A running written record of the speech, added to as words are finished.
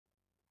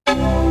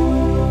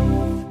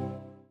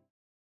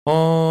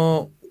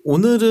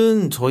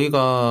오늘은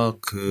저희가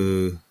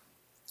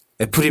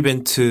애플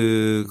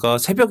이벤트가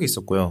새벽에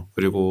있었고요.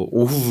 그리고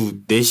오후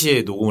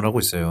 4시에 녹음을 하고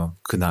있어요.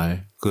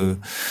 그날.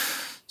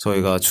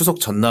 저희가 추석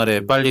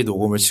전날에 빨리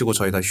녹음을 치고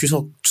저희가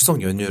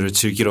추석 연휴를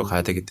즐기러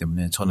가야 되기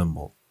때문에 저는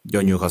뭐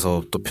연휴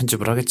가서 또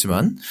편집을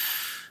하겠지만.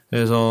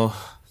 그래서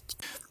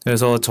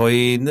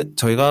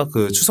저희가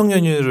추석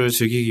연휴를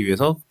즐기기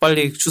위해서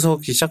빨리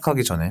추석이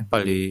시작하기 전에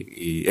빨리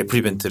이 애플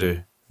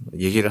이벤트를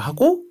얘기를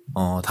하고,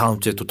 다음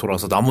주에 또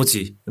돌아와서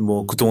나머지,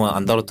 뭐, 그동안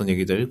안 다뤘던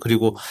얘기들,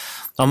 그리고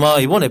아마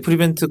이번 애플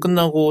이벤트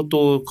끝나고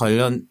또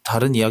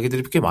다른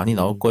이야기들이 꽤 많이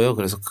나올 거예요.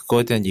 그래서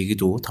그거에 대한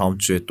얘기도 다음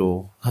주에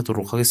또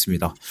하도록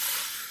하겠습니다.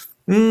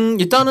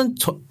 일단은,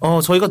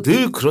 저희가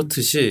늘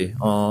그렇듯이,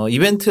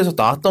 이벤트에서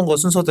나왔던 거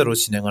순서대로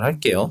진행을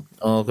할게요.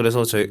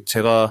 그래서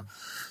제가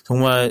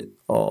정말,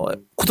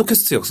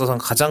 코드캐스트 역사상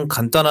가장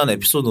간단한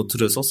에피소드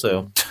노트를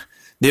썼어요.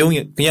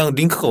 내용이, 그냥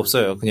링크가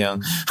없어요. 그냥,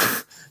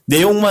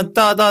 내용만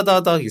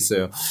따다다닥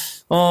있어요.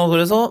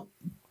 그래서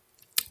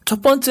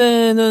첫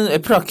번째는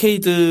애플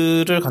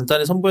아케이드를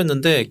간단히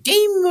선보였는데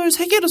게임을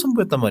 3개를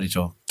선보였단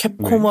말이죠.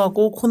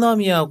 캡콤하고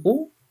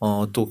코나미하고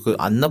또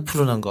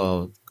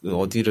안나푸르난가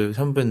어디를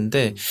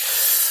선보였는데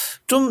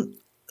좀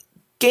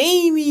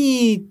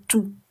게임이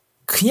좀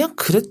그냥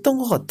그랬던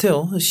것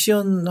같아요.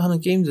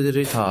 시연하는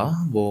게임들이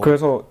다 뭐.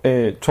 그래서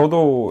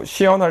저도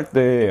시연할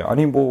때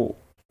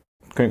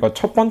그러니까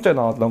첫 번째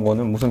나왔던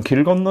거는 무슨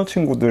길 건너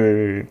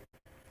친구들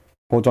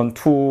버전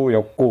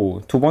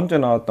 2였고 두 번째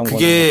나왔던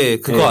그게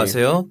그거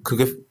아세요?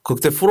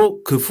 그때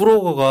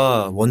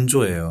프로거가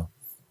원조예요.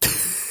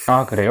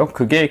 아, 그래요?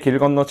 그게 길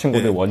건너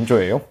친구들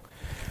원조예요?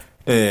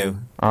 네.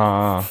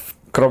 아,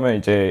 그러면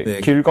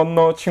이제 길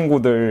건너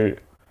친구들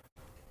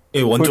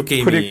원조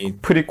게임이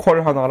프리퀄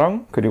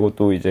하나랑 그리고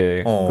또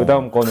이제 그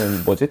다음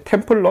거는 뭐지?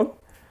 템플런?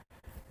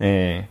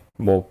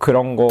 뭐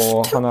그런 거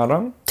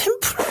하나랑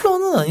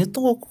템플런은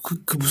아니었던 것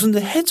같고 무슨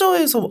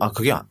해저에서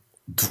그게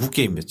누구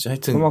게임이었지?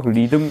 하여튼 막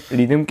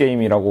리듬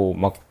게임이라고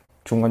막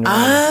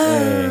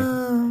중간중간에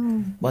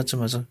맞아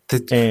보면서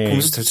대체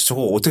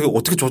저거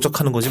어떻게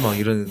조작하는 거지? 막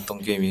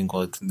이랬던 게임인 것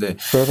같은데.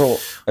 그래서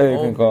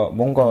그러니까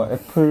뭔가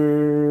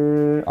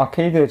애플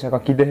아케이드에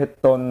제가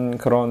기대했던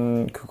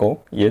그런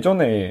그거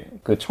예전에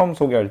처음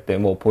소개할 때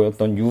뭐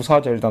보였던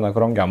유사 젤다나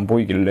그런 게 안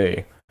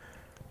보이길래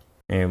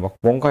막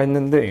뭔가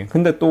했는데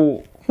근데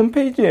또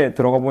홈페이지에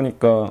들어가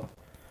보니까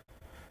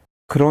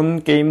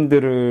그런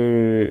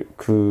게임들을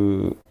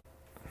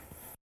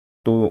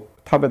또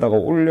탑에다가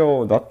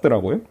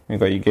올려놨더라고요.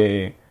 그러니까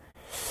이게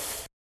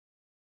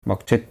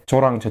막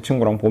저랑 제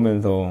친구랑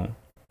보면서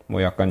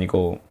뭐 약간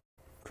이거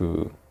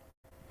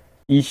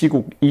이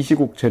시국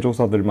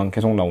제조사들만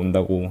계속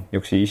나온다고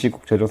역시 이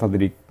시국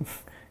제조사들이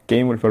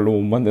게임을 별로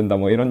못 만든다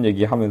뭐 이런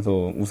얘기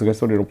하면서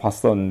우스갯소리로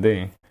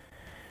봤었는데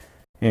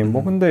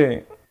뭐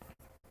근데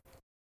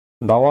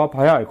나와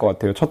봐야 알 것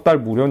같아요. 첫 달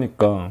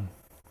무료니까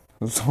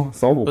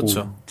써보고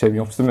그렇죠.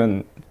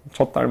 재미없으면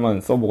첫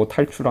달만 써보고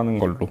탈출하는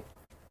걸로.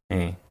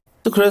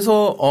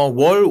 그래서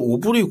월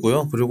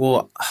 5불이고요.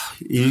 그리고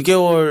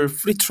 1개월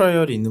프리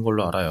트라이얼이 있는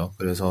걸로 알아요.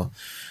 그래서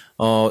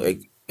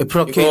애플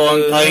아케이드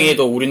이건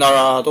다행히도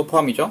우리나라도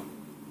포함이죠?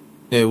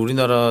 네,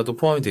 우리나라도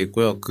포함이 돼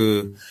있고요.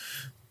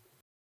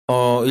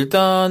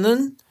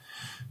 일단은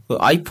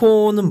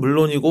아이폰은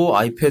물론이고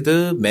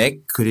아이패드,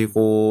 맥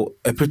그리고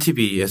애플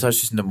TV에서 할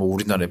수 있는데 뭐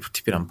우리나라 애플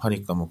TV를 안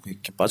파니까 뭐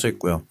이렇게 빠져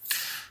있고요.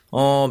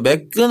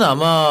 맥은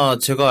아마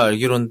제가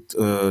알기론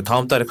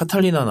다음 달에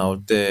카탈리나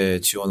나올 때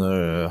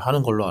지원을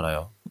하는 걸로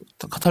알아요.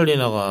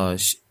 카탈리나가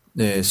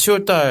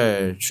 10월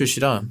달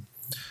출시라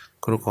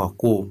그럴 것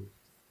같고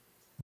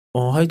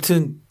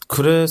하여튼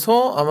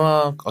그래서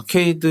아마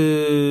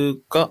아케이드는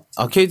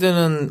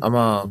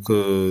아마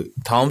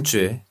다음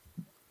주에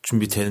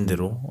준비되는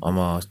대로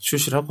아마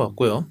출시를 할 것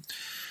같고요.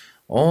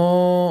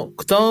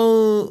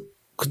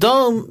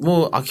 그다음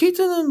뭐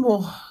아케이드는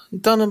뭐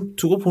일단은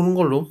두고 보는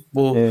걸로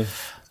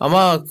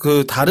아마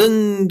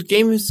다른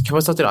게임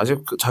개발사들이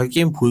아직 자기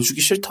게임 보여주기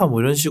싫다 뭐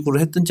이런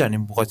식으로 했든지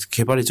아니면 뭐가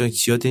개발 예정이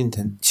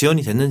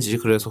지연이 됐는지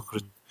그래서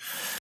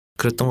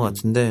그랬던 것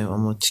같은데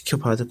한번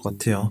지켜봐야 될 것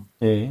같아요.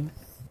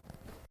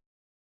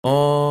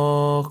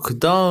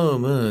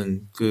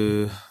 그다음은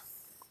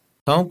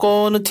다음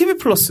거는 TV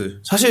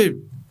플러스.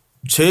 사실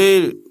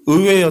제일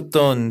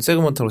의외였던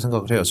세그먼트라고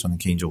생각을 해요. 저는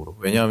개인적으로.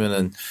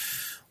 왜냐하면은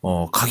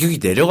가격이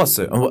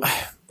내려갔어요.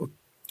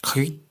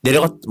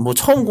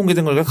 처음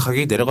공개된 거니까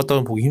가격이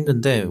내려갔다고 보기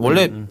힘든데,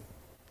 원래,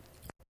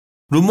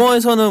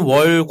 루머에서는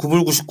월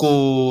 9불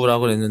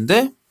 99라고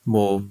했는데,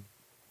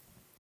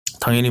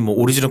 당연히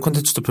오리지널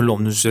컨텐츠도 별로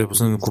없는 주제에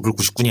무슨 9불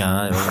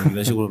 99냐,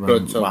 이런 식으로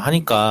그렇죠.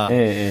 하니까.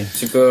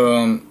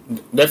 지금,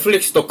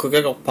 넷플릭스도 그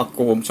가격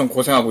받고 엄청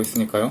고생하고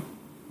있으니까요.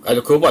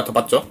 그거보다 더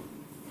받죠?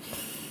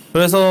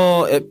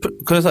 그래서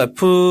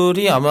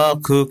애플이 아마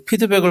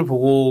피드백을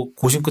보고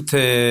고심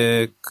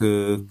끝에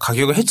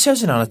가격을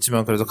해치하진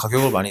않았지만 그래도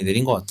가격을 많이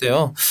내린 것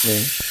같아요.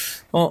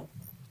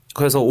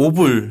 그래서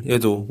 5불,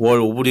 얘도 월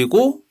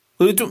 5불이고,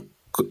 그리고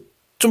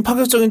좀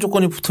파격적인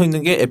조건이 붙어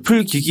있는 게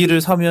애플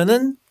기기를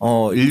사면은,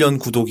 1년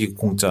구독이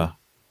공짜래요.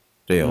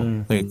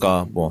 그래요.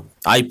 그러니까 뭐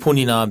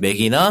아이폰이나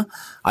맥이나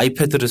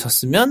아이패드를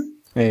샀으면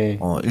네.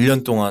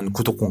 1년 동안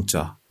구독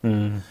공짜.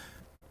 음.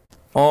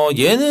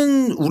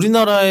 얘는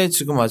우리나라에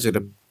지금 아직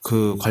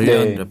그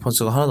관련 네.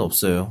 레퍼런스가 하나도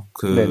없어요.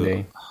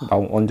 네네.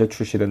 언제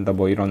출시된다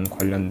뭐 이런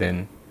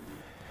관련된.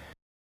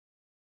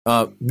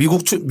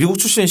 미국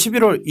출시는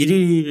 11월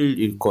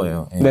 1일일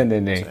거예요. 예.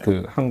 네네네. 맞아요.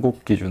 그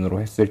한국 기준으로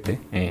했을 때,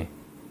 예.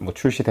 뭐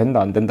출시된다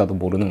안 된다도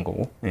모르는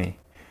거고. 예.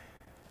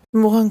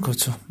 뭐 한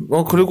그렇죠.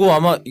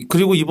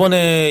 그리고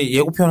이번에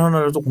예고편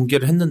하나를 또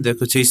공개를 했는데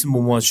그 제이슨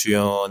모모아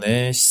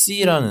주연의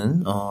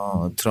C라는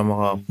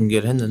드라마가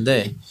공개를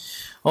했는데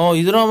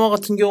이 드라마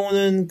같은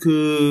경우는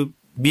그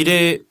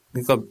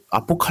그러니까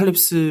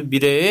아포칼립스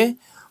미래에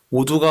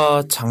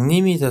모두가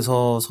장님이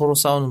돼서 서로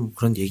싸우는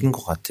그런 얘기인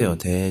것 같아요.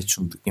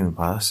 대충 느낌을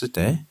봤을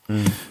때.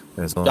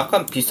 그래서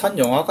약간 비슷한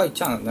영화가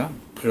있지 않았나요?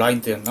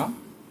 블라인드였나?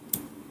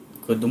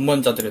 그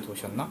눈먼 자들의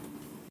도시였나?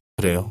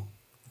 그래요.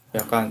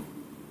 약간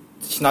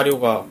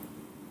시나리오가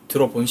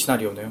들어본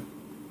시나리오네요.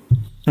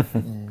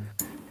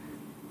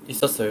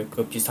 있었어요.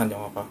 그 비슷한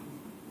영화가.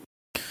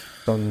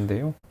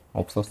 있었는데요.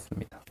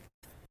 없었습니다.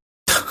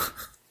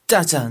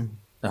 짜잔.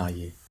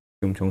 예.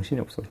 지금 정신이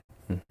없어서.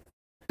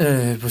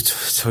 네, 뭐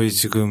저희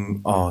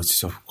지금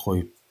진짜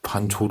거의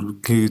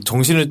그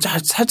정신을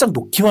살짝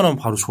놓기만 하면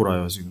바로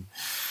졸아요 지금.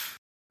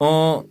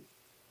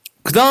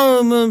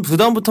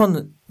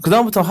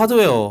 그다음부터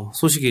하드웨어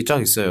소식이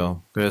쫙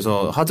있어요.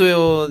 그래서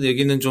하드웨어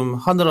얘기는 좀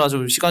하느라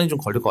좀 시간이 좀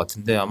걸릴 것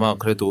같은데 아마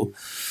그래도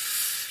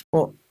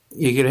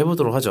얘기를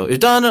해보도록 하죠.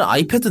 일단은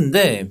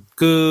아이패드인데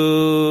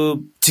그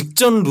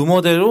직전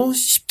루머대로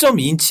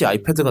 10.2인치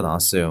아이패드가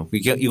나왔어요.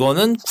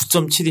 이거는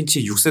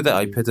 9.7인치 6세대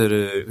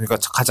아이패드를 그러니까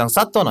가장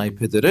쌌던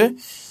아이패드를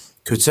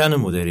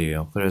교체하는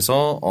모델이에요.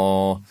 그래서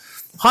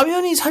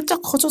화면이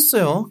살짝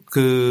커졌어요.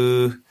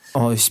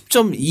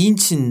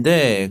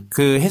 10.2인치인데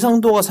그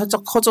해상도가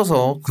살짝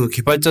커져서 그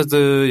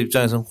개발자들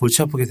입장에서는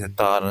골치 아프게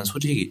됐다는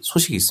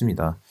소식이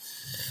있습니다.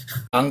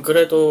 안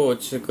그래도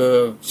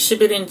지금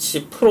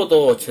 11인치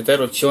프로도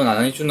제대로 지원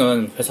안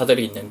해주는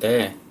회사들이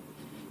있는데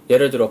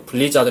예를 들어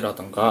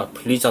블리자드라든가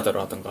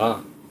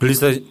블리자드가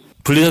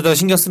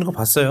신경 쓰는 거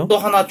봤어요? 또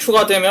하나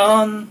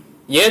추가되면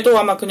얘도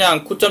아마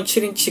그냥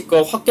 9.7인치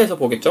거 확대해서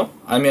보겠죠?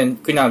 아니면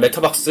그냥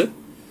레터박스?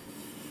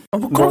 뭐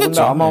근데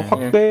그러겠죠. 아마 네.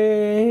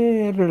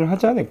 확대를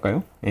하지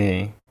않을까요?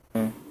 예.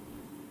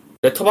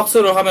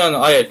 레터박스를 하면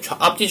아예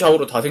앞뒤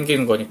좌우로 다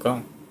생기는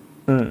거니까.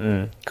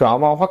 그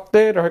아마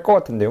확대를 할 것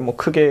같은데요. 뭐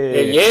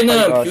크게 얘는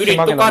차이가 비율이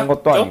심하게 나는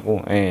것도 똑같죠?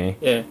 아니고. 예.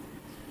 예.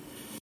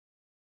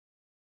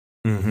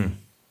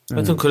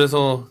 하여튼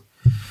그래서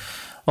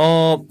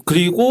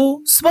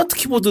그리고 스마트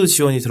키보드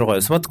지원이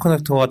들어가요. 스마트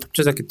커넥터가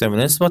탑재됐기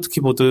때문에 스마트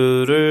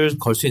키보드를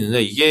걸 수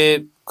있는데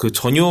이게 그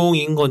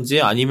전용인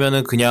건지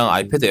아니면은 그냥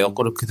아이패드 에어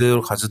거를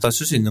그대로 가져다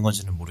쓸 수 있는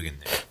건지는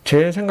모르겠네요.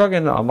 제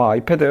생각에는 아마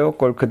아이패드 에어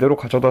걸 그대로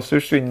가져다 쓸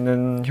수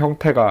있는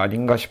형태가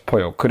아닌가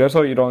싶어요.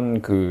 그래서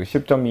이런 그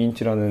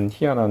 10.2인치라는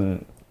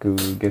희한한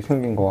그게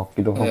생긴 것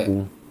같기도 네.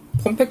 하고.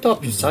 폼팩터가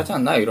비슷하지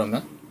않나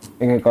이러면?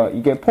 그러니까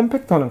이게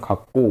폼팩터는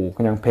같고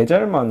그냥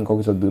베젤만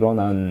거기서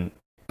늘어난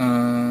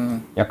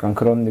약간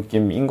그런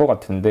느낌인 것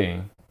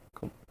같은데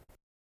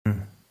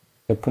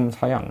제품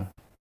사양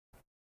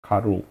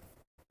가루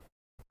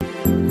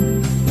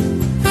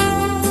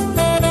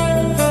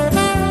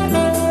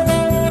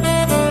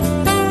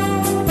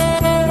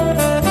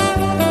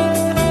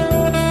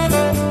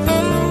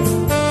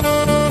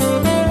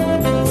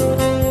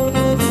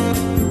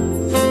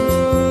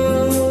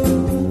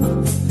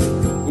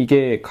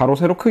이게 가로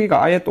세로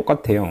크기가 아예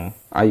똑같아요.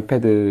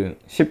 아이패드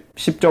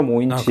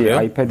 10.5인치 그래요?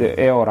 아이패드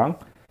에어랑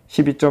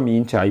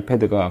 12.2인치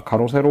아이패드가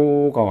가로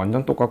세로가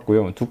완전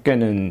똑같고요.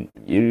 두께는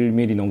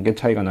 1mm 넘게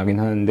차이가 나긴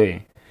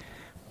하는데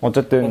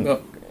어쨌든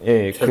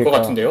될 것 그러니까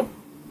같은데요?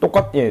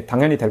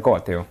 당연히 될 것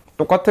같아요.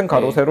 똑같은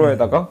가로 네.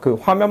 세로에다가 그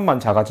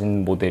화면만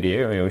작아진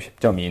모델이에요. 이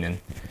 10.2는.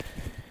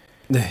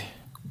 네.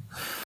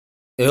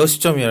 에어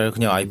 10.2 아니라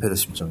그냥 아이패드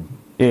 10.2.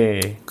 예.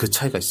 그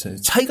차이가 있어요.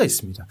 차이가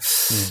있습니다.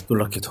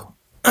 놀랍게도.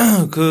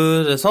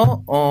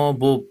 그래서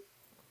뭐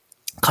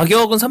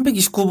가격은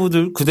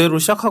 329불 그대로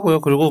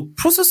시작하고요. 그리고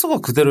프로세서가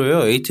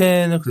그대로예요.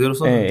 A10을 그대로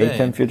썼는데.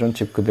 A10 퓨전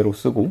칩 그대로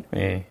쓰고.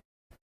 예.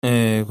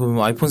 예,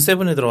 그럼 아이폰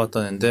 7에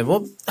들어갔다는데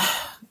뭐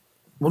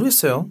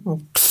모르겠어요. 뭐,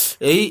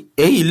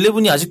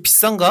 A11이 아직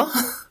비싼가?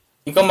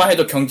 이것만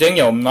해도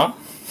경쟁이 없나?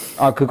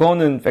 아,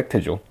 그거는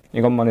팩트죠.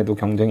 이것만 해도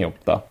경쟁이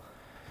없다.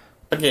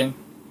 하긴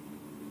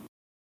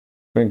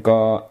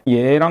그러니까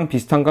얘랑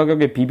비슷한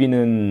가격에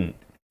비비는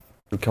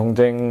그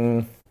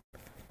경쟁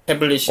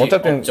태블릿이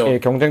어쨌든 없죠. 예,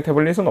 경쟁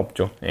태블릿은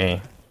없죠.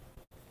 예.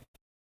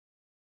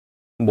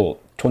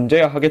 뭐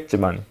존재야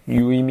하겠지만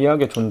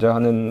유의미하게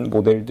존재하는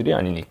모델들이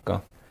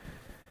아니니까.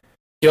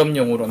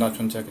 기업용으로나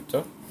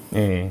존재하겠죠.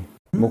 예.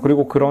 뭐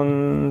그리고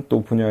그런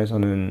또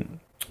분야에서는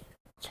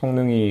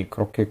성능이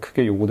그렇게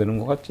크게 요구되는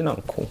것 같지는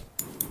않고.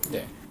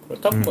 네.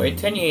 그렇다고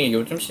A10이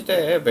요즘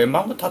시대에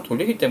웬만한 거 다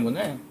돌리기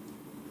때문에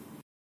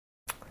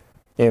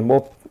예,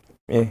 뭐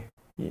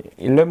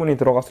 11이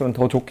들어갔으면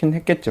더 좋긴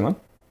했겠지만.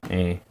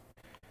 예.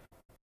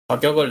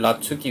 가격을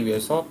낮추기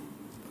위해서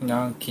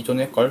그냥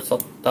기존의 걸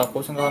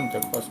썼다고 생각하면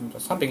될 것 같습니다.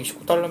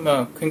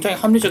 $329면 굉장히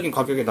합리적인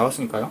가격에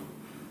나왔으니까요.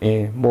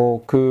 예,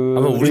 뭐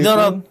아마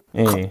우리나라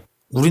예.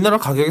 우리나라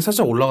가격이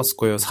살짝 올라갔을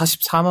거예요.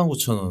 44만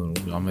 9천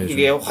원으로 아마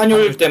이게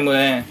환율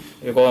때문에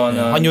이거는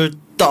네, 환율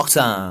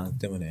떡상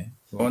때문에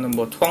이거는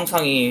뭐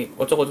투항상이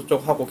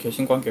어쩌고저쩌고 하고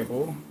계신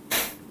관계고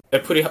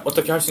애플이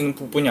어떻게 할 수 있는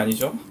부분이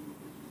아니죠.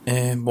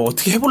 예, 뭐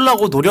어떻게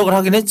해보려고 노력을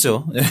하긴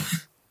했죠. 예.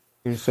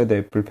 1세대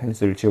애플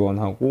펜슬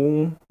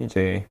지원하고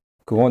이제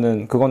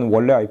그거는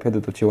원래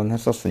아이패드도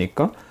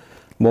지원했었으니까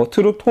뭐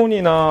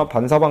트루톤이나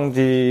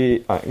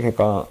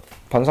그러니까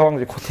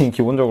반사방지 코팅이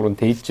기본적으로는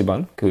돼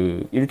있지만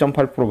그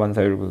 1.8%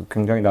 반사율, 그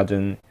굉장히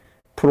낮은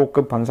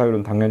프로급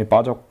반사율은 당연히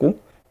빠졌고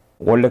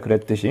원래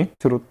그랬듯이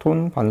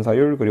트루톤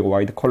반사율 그리고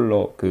와이드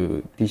컬러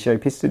그 DCI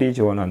P3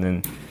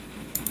 지원하는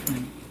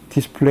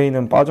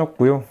디스플레이는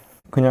빠졌고요.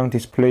 그냥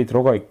디스플레이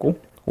들어가 있고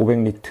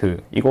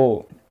 500니트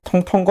이거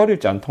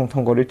텅텅거릴지 안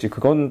텅텅거릴지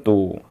그건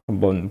또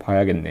한번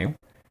봐야겠네요.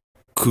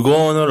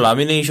 그거는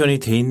라미네이션이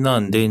돼 있나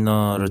안 돼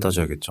있나를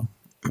따져야겠죠.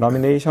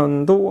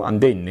 라미네이션도 안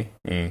돼 있네.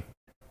 예.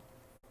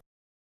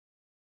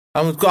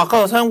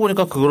 아까 사용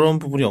보니까 그런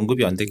부분이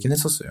언급이 안 됐긴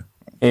했었어요.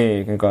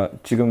 예, 그러니까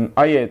지금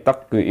아예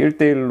딱 그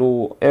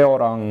 1대1로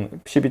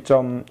에어랑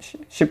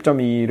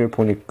 10.2를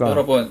보니까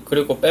여러분,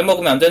 그리고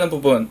빼먹으면 안 되는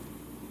부분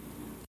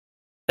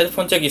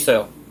헤드폰 잭이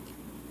있어요.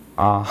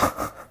 아,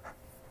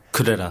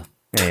 그래라.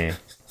 예.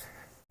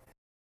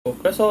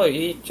 그래서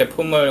이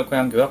제품을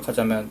그냥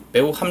요약하자면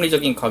매우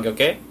합리적인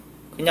가격에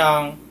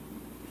그냥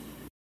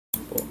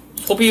뭐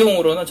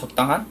소비용으로는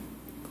적당한,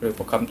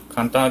 그리고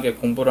간단하게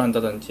공부를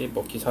한다든지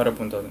뭐 기사를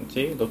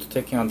본다든지 노트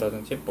테이킹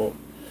한다든지 뭐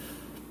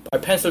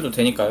펜슬도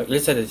되니까요.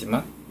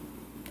 1세대지만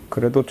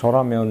그래도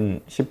저라면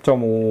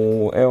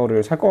 10.5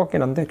 에어를 살 것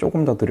같긴 한데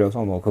조금 더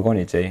들여서 뭐 그건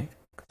이제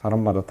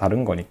사람마다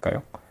다른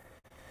거니까요.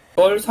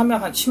 그걸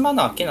사면 한 10만 원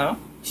아끼나요?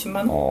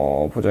 10만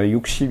원? 보자.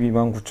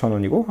 62만 9천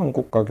원이고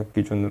한국 가격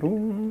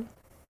기준으로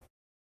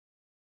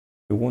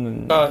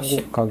요거는 그러니까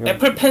한국 가격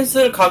애플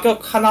펜슬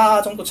가격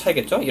하나 정도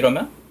차이겠죠?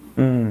 이러면?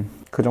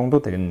 그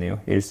정도 되겠네요.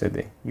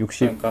 1세대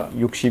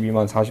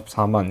 62만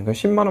 44만 그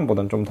 10만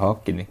원보단 좀 더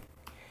아끼네.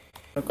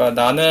 그러니까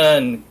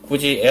나는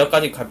굳이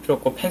에어까지 갈 필요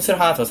없고 펜슬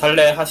하나 더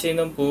살래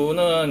하시는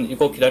분은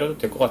이거 기다려도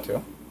될 것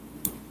같아요.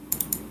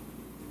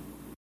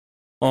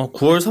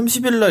 9월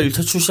 30일 날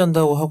 1차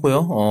출시한다고 하고요.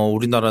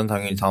 우리나라는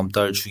당연히 다음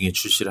달 중에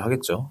출시를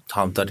하겠죠.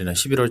 다음 달이나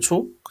 11월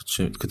초?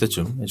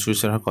 그때쯤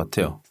출시를 할 것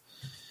같아요.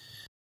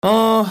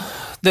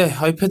 네,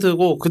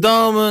 아이패드고, 그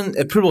다음은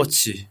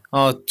애플워치.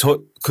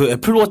 그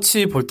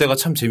애플워치 볼 때가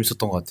참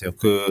재밌었던 것 같아요.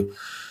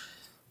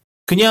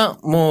 그냥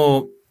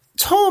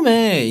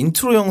처음에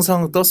인트로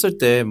영상 떴을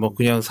때,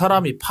 그냥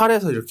사람이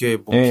팔에서 이렇게,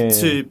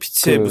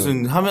 빛에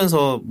무슨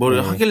하면서 뭘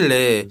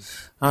하길래,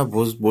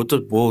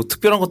 뭐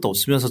특별한 것도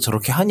없으면서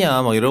저렇게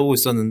하냐, 막 이러고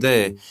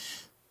있었는데,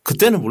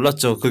 그때는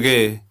몰랐죠.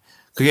 그게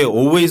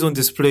always on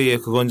디스플레이의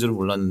그건 줄은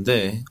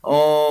몰랐는데,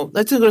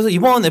 하여튼 그래서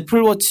이번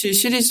애플워치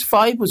시리즈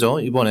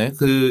 5죠, 이번에.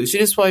 그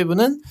시리즈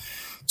 5는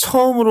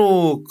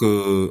처음으로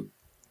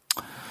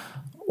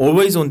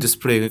always on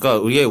디스플레이,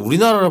 그러니까 이게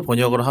우리나라로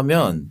번역을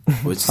하면,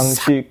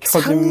 상시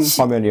켜짐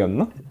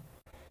화면이었나?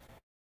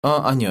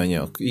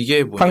 아니요.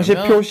 이게 뭐냐면.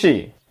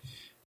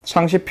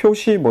 상시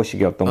표시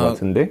머시기였던 것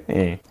같은데,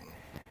 예.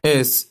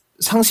 예,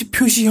 상시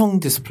표시형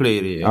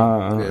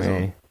디스플레이예요. 그래서.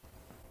 예.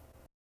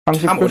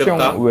 상시 표시형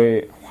어렵다.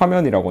 왜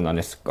화면이라고는 안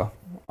했을까?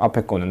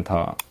 앞에 거는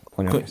다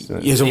번역했어요.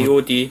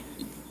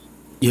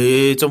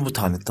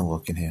 예전부터 안 했던 것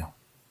같긴 해요.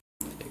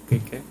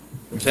 그렇게.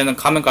 요새는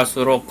가면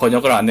갈수록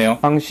번역을 안 해요.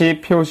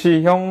 상시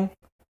표시형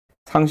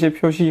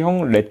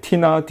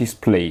레티나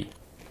디스플레이.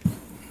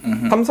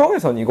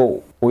 삼성에선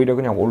이거 오히려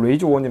그냥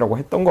always on이라고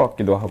했던 것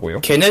같기도 하고요.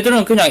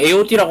 걔네들은 그냥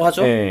AOD라고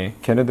하죠. 네,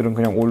 걔네들은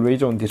그냥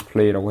always on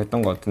디스플레이라고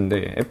했던 것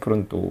같은데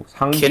애플은 또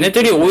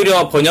걔네들이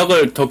오히려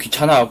번역을 더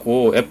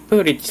귀찮아하고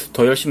애플이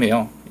더 열심히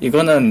해요.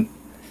 이거는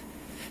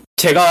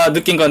제가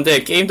느낀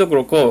건데 게임도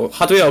그렇고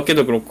하드웨어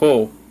업계도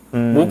그렇고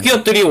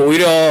모기업들이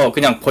오히려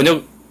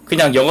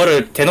그냥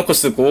영어를 대놓고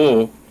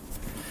쓰고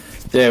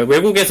이제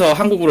외국에서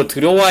한국으로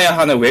들어와야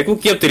하는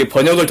외국 기업들이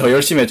번역을 더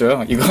열심히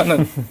해줘요.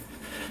 이거는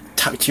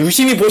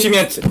유심히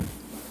보시면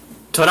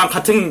저랑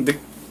같은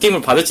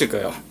느낌을 받으실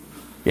거예요.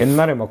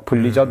 옛날에 막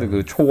블리자드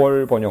그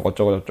초월 번역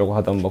어쩌고저쩌고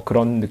하던 뭐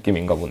그런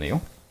느낌인가 보네요.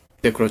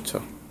 네,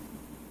 그렇죠.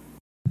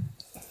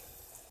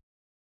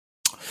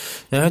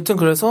 네, 하여튼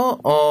그래서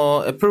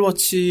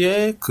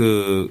애플워치에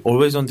그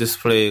Always on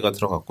디스플레이가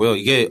들어갔고요.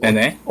 이게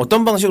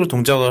어떤 방식으로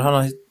동작을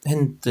하나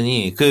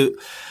했더니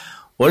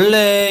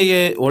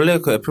원래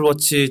그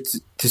애플워치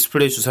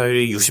디스플레이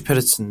주사율이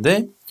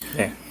 60Hz인데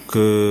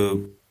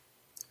그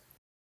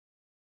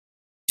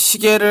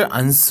시계를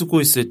안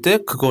쓰고 있을 때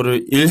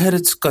그거를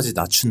 1Hz까지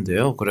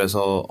낮춘대요.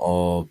 그래서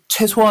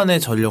최소한의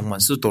전력만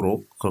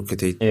쓰도록 그렇게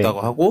돼 있다고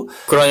하고,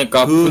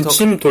 그러니까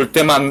분침 돌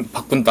때만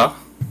바꾼다.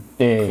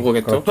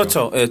 그거겠죠.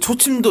 그렇죠. 예,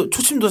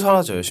 초침도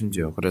사라져요,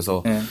 심지어.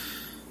 그래서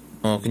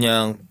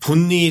그냥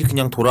분이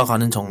그냥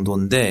돌아가는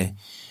정도인데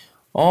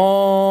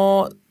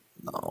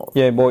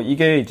예, 뭐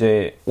이게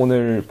이제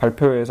오늘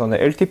발표에서는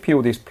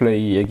LTPO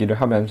디스플레이 얘기를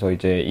하면서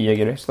이제 이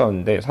얘기를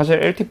했었는데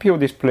사실 LTPO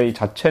디스플레이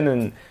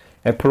자체는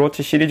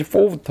애플워치 시리즈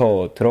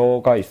 4부터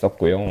들어가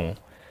있었고요.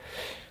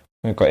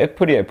 그러니까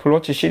애플이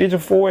애플워치 시리즈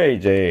 4에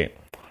이제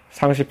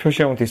상시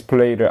표시형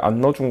디스플레이를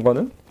안 넣어준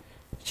거는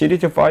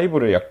시리즈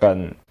 5를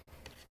약간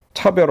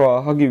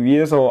차별화하기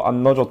위해서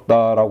안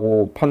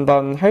넣어줬다라고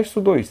판단할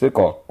수도 있을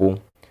것 같고,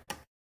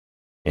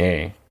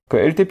 예, 그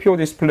LTPO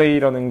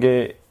디스플레이라는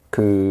게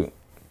그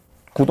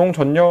구동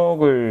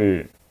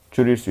전력을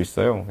줄일 수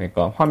있어요.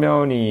 그러니까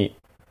화면이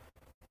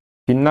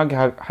빛나게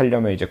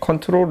하려면 이제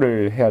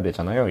컨트롤을 해야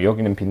되잖아요.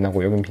 여기는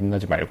빛나고 여기는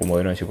빛나지 말고 뭐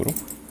이런 식으로.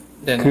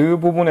 네네. 그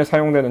부분에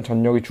사용되는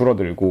전력이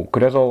줄어들고,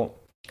 그래서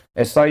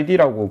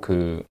SID라고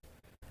그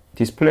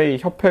디스플레이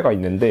협회가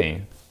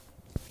있는데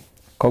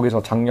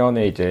거기서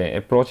작년에 이제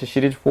애플워치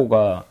시리즈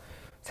 4가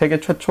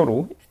세계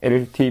최초로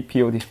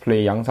LTPO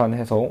디스플레이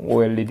양산해서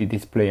OLED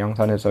디스플레이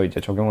양산해서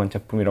이제 적용한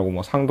제품이라고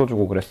뭐 상도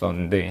주고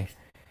그랬었는데,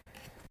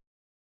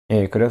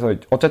 예, 그래서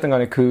어쨌든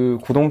간에 그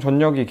구동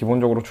전력이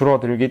기본적으로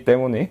줄어들기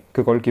때문에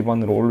그걸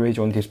기반으로 Always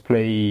On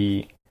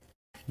디스플레이를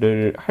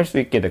할 수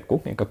있게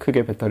됐고, 그러니까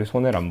크게 배터리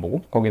손해를 안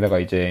보고, 거기다가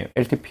이제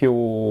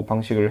LTPO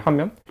방식을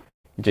하면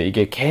이제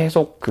이게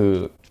계속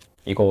그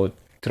이거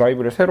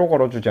드라이브를 새로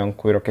걸어주지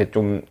않고 이렇게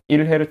좀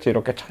 1Hz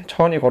이렇게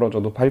천천히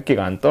걸어줘도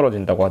밝기가 안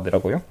떨어진다고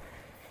하더라고요.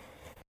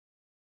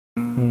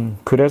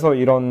 그래서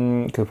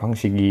이런 그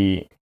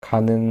방식이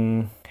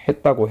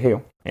가능했다고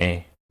해요.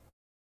 예.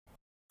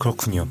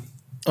 그렇군요.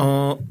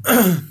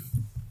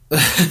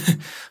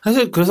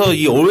 사실 그래서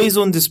이 Always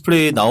On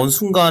디스플레이 나온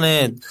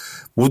순간에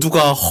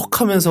모두가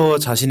헉하면서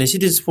자신의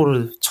시리즈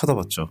 4를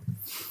쳐다봤죠.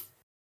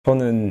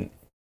 저는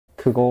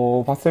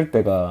그거 봤을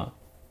때가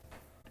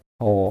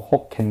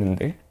헉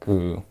했는데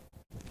그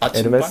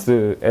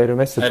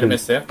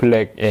에르메스요?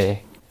 블랙,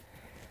 예.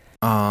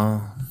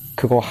 아,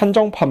 그거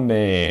한정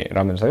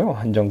판매라면서요?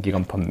 한정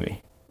기간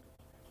판매.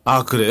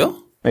 아 그래요?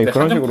 네, 네,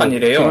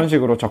 그런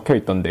식으로 적혀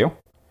있던데요.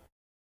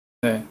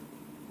 네.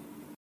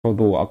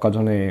 저도 아까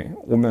전에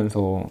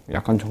오면서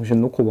약간 정신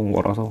놓고 본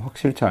거라서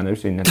확실치 않을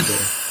수 있는데.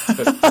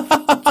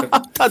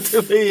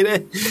 다들 왜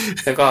이래?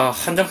 제가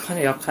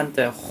한정판에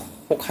약한데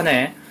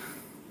혹하네.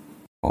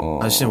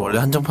 아저씨는 원래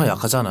한정판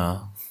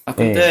약하잖아. 아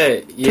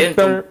근데 얘는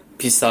좀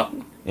비싸.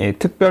 예,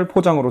 특별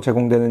포장으로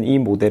제공되는 이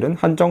모델은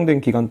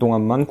한정된 기간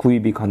동안만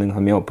구입이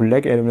가능하며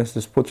블랙 에르메스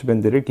스포츠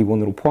밴드를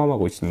기본으로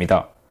포함하고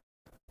있습니다.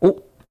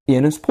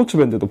 얘는 스포츠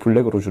밴드도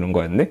블랙으로 주는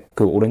거였네?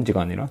 그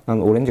오렌지가 아니라?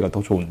 난 오렌지가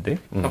더 좋은데.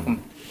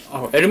 잠깐.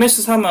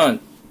 에르메스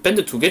사면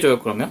밴드 2개 줘요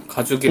그러면?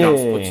 가죽이랑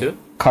스포츠?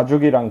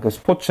 가죽이랑 그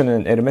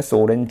스포츠는 에르메스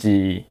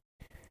오렌지를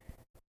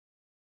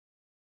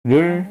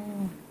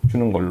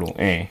주는 걸로.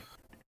 예.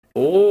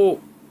 오,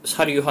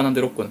 사리유 하나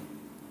늘었군.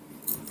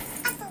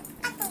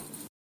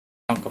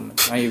 잠깐만.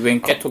 아니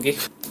웬 깨톡이?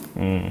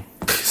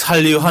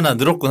 살리유 하나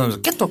늘었군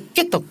하면서 깨떡.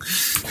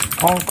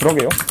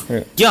 그러게요.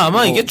 이게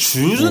아마 이게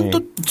줄은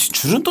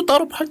또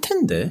따로 팔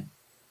텐데.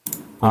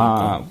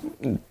 아,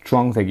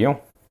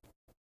 주황색이요?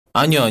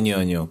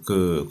 아니요.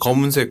 그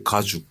검은색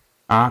가죽.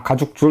 아,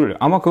 가죽 줄.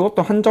 아마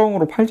그것도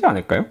한정으로 팔지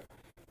않을까요?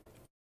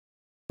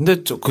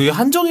 근데 그게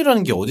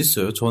한정이라는 게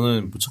어딨어요?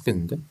 저는 못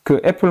찾겠는데.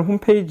 그 애플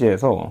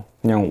홈페이지에서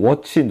그냥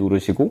워치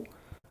누르시고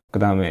그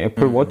다음에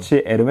애플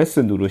워치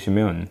에르메스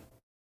누르시면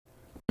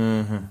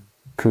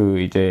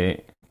그 이제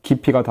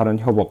깊이가 다른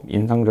협업,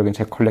 인상적인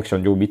제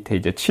컬렉션 요 밑에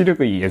이제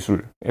칠흑의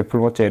예술,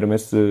 애플워치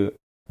에르메스의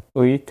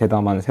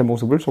대담한 새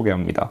모습을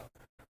소개합니다.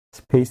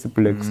 스페이스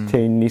블랙,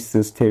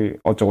 스테인리스 스틸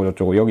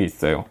어쩌고 여기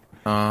있어요.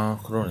 아,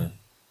 그러네.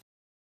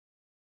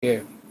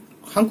 예,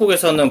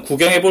 한국에서는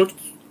구경해볼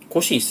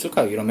곳이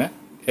있을까요? 이러면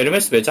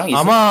에르메스 매장이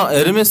있을까요? 아마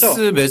에르메스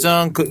있죠?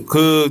 매장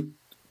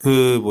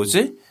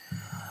뭐지?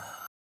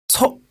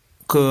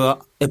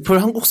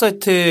 애플 한국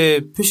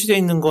사이트에 표시되어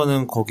있는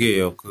거는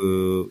거기에요.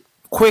 그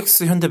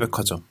코엑스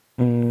현대백화점.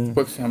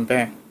 코엑스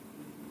현대.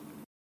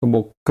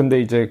 뭐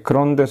근데 이제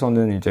그런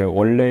데서는 이제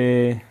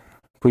원래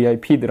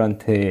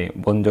VIP들한테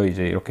먼저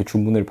이제 이렇게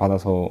주문을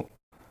받아서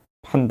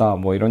한다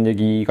뭐 이런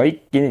얘기가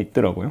있긴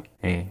있더라고요.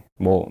 예.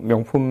 뭐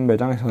명품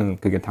매장에서는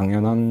그게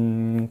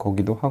당연한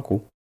거기도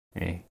하고.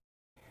 예.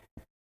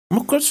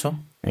 뭐 그렇죠.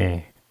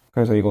 예.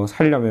 그래서 이거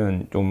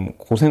사려면 좀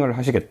고생을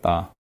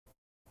하시겠다.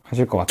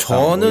 하실 것 같다.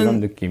 저는 뭐 이런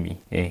느낌이.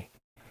 예.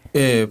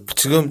 예,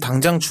 지금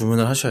당장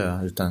주문을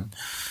하셔야 일단.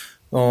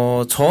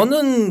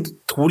 저는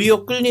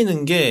도리어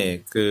끌리는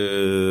게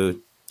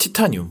그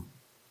티타늄.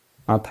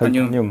 아,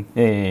 타이타늄.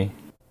 예.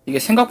 이게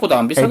생각보다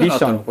안 비싸게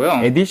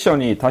나왔더라고요.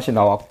 에디션이 다시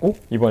나왔고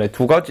이번에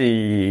두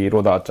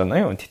가지로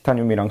나왔잖아요.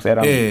 티타늄이랑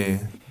세라믹. 예.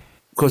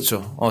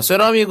 그렇죠.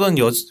 세라믹은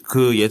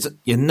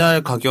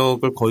옛날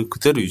가격을 거의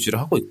그대로 유지를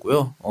하고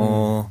있고요.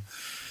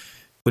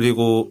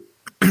 그리고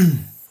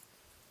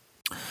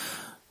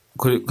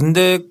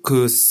근데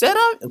그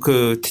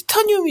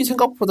티타늄이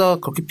생각보다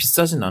그렇게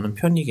비싸진 않은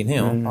편이긴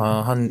해요.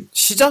 한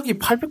시작이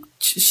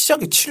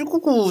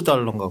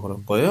 799달러인가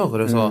그럴 거예요.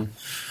 그래서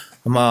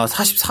아마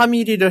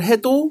 43mm를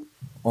해도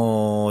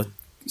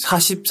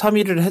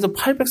 43mm를 해도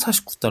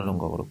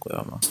 849달러인가 그럴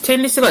거예요, 아마.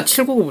 스테인리스가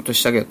 799부터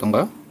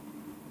시작이었던가요?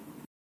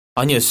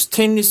 아니요,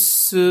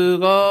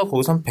 스테인리스가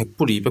거기서 한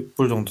 100불,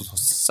 200불 정도 더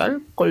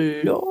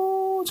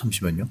쌀걸요?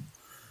 잠시만요.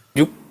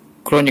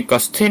 그러니까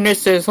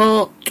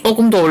스테인리스에서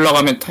조금 더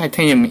올라가면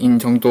타이타늄인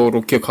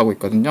정도로 기억하고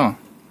있거든요.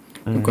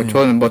 그러니까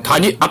저는 뭐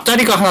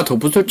앞자리가 하나 더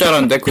붙을 줄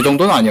알았는데 그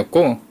정도는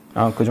아니었고.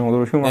 아, 그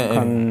정도로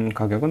흉악한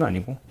가격은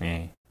아니고.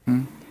 네.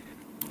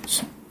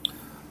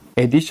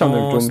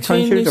 에디션을 좀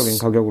현실적인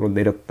가격으로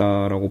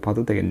내렸다라고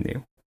봐도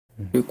되겠네요.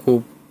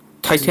 그리고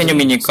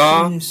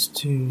타이타늄이니까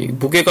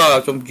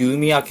무게가 좀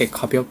유미하게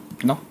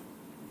가볍나?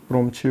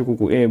 그럼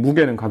 799. 예,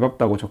 무게는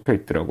가볍다고 적혀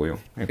있더라고요.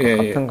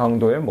 그러니까 같은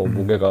강도에 뭐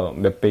무게가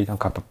몇 배 이상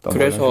가볍다.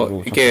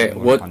 그래서 이게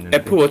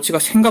애플워치가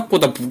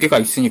생각보다 무게가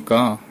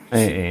있으니까.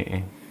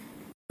 예.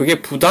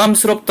 그게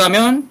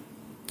부담스럽다면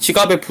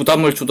지갑에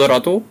부담을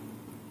주더라도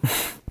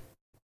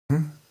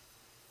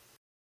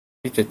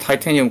이제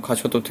타이타늄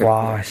가셔도 될 것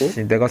같고. 와,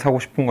 씨, 내가 사고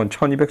싶은 건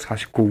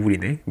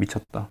 1249불이네.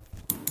 미쳤다.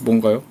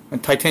 뭔가요?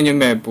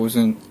 타이타늄에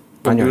무슨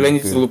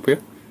뮬레니스 루프요?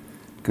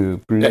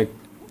 그 블랙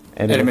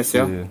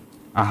에르메스요?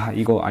 아,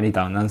 이거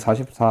아니다. 난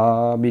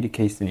 44mm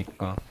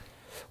케이스니까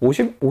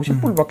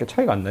 50불밖에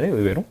차이가 안 나네,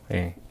 의외로.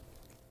 예.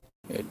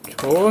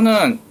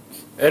 저는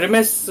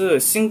에르메스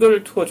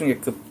싱글 투어 중에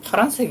그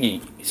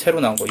파란색이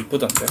새로 나온 거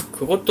이쁘던데.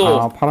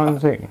 그것도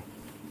파란색.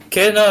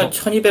 걔는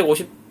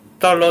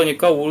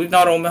 1250달러니까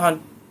우리나라 오면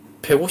한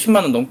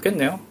 150만 원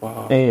넘겠네요.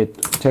 와. 예,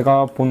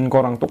 제가 본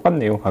거랑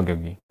똑같네요,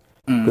 가격이.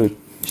 그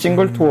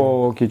싱글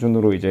투어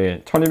기준으로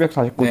이제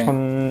 1249,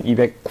 네.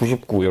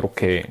 1299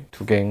 이렇게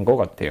두 개인 것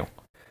같아요.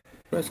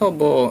 그래서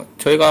뭐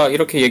저희가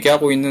이렇게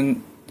얘기하고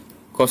있는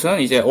것은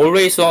이제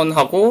Always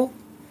On하고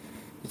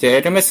이제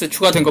LMS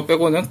추가된 거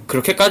빼고는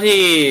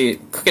그렇게까지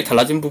크게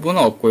달라진 부분은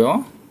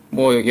없고요.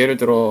 뭐 예를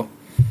들어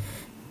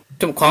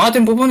좀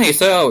강화된 부분이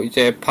있어요.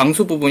 이제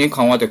방수 부분이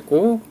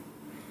강화됐고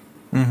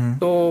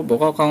또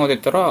뭐가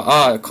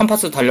강화됐더라?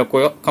 컴파스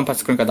달렸고요.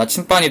 컴파스 그러니까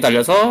나침반이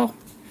달려서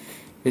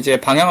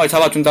이제 방향을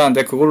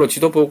잡아준다는데 그걸로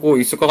지도 보고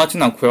있을 것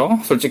같진 않고요.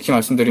 솔직히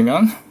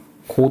말씀드리면.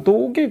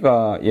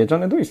 고도계가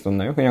예전에도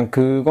있었나요? 그냥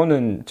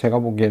그거는 제가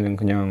보기에는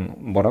그냥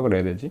뭐라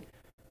그래야 되지?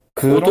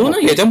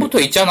 고도는 예전부터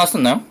있지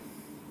않았었나요?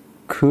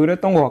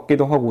 그랬던 것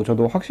같기도 하고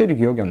저도 확실히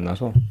기억이 안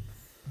나서.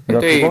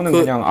 그러니까 그거는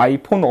그냥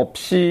아이폰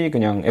없이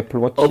그냥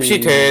애플워치만 없이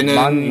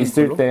되는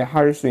있을 때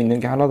할 수 있는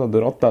게 하나 더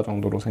늘었다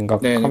정도로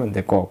생각하면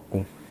될 것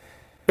같고.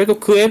 그래도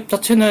그 앱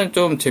자체는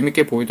좀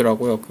재밌게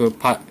보이더라고요.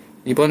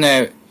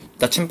 이번에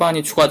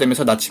나침반이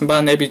추가되면서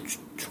나침반 앱이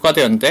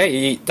추가되었는데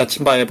이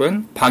나침반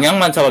앱은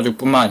방향만 잡아줄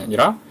뿐만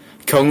아니라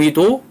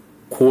경위도,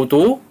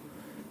 고도,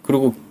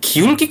 그리고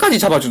기울기까지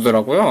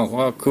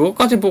잡아주더라고요.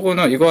 그것까지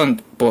보고는 이건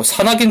뭐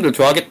산악인들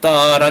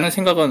좋아하겠다라는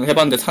생각은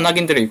해봤는데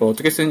산악인들이 이거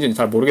어떻게 쓰는지는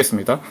잘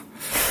모르겠습니다.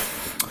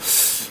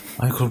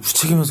 아니 그걸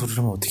부책이면 소리를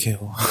하면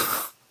어떡해요.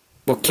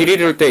 뭐 길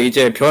잃을 때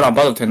이제 별 안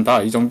봐도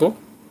된다 이 정도?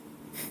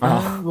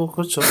 뭐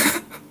그렇죠.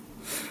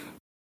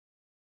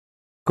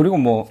 그리고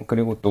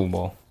또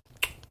뭐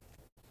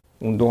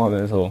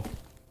운동하면서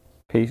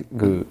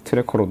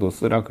트래커로도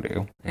쓰라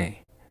그래요.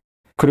 네.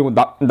 그리고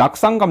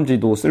낙상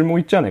감지도 쓸모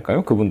있지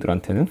않을까요?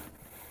 그분들한테는?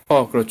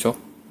 그렇죠.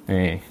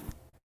 네.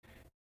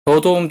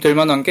 더 도움 될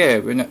만한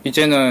게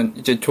이제는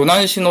이제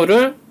조난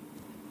신호를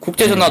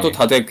국제 전화도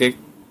다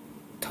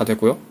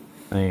되고요.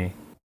 네.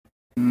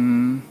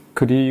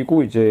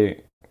 그리고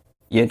이제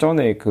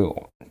예전에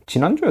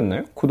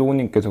지난주였나요?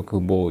 구도우님께서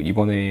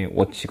이번에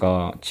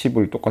워치가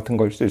칩을 똑같은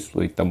걸 쓸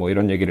수도 있다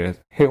이런 얘기를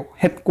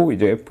했고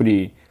이제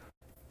애플이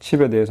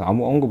칩에 대해서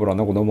아무 언급을 안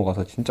하고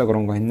넘어가서 진짜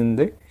그런가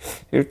했는데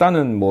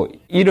일단은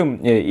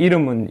이름은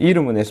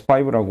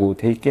S5라고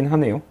돼 있긴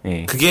하네요.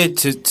 예. 그게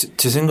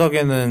제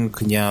생각에는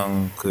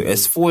그냥 그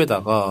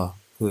S4에다가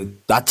그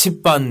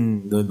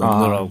나침반을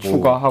넣느라고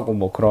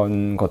추가하고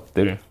그런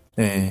것들.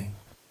 네.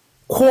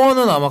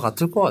 코어는 아마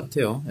같을 것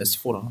같아요.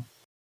 S4랑.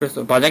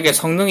 그래서 만약에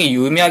성능이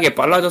유의미하게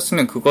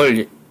빨라졌으면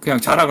그걸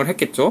그냥 자랑을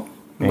했겠죠.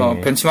 네.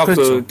 벤치마크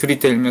그렇죠.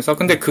 들이대면서.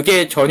 근데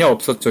그게 전혀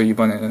없었죠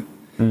이번에는.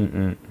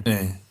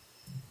 네.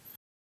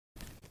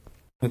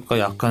 그러니까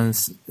약간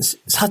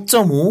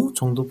 4.5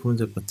 정도 보면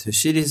될 것 같아요.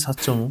 시리즈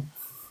 4.5.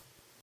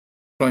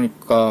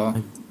 그러니까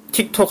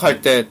틱톡 할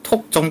때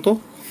톡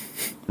정도?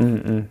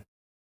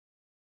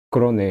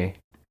 그러네.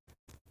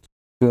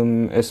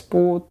 지금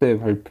S4 때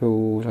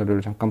발표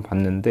자료를 잠깐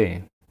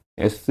봤는데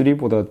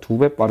S3보다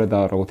 2배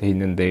빠르다라고 돼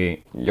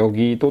있는데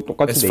여기도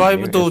똑같이 돼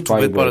있네요. S5도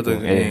 2배 빠르다.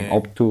 네.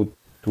 up to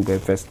 2배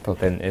faster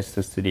than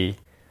S3.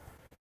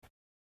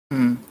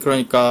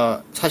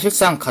 그러니까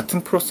사실상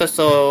같은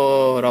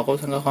프로세서라고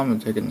생각하면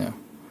되겠네요.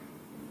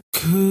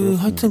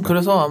 하여튼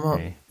그래서 아마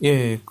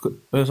네.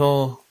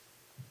 그래서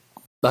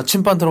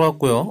나침반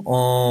들어갔고요.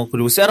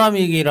 그리고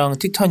세라믹이랑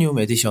티타늄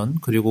에디션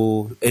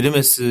그리고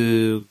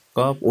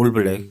에르메스가 올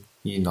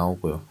블랙이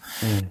나오고요.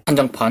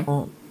 한정판.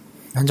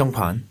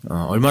 한정판.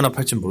 얼마나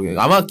팔지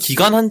모르겠어요. 아마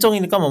기간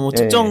한정이니까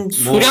특정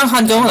수량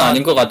한정은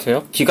아닌 것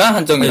같아요. 기간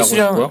한정이라고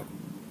했고요.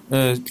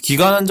 네,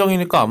 기간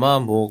한정이니까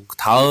아마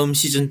다음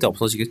시즌 때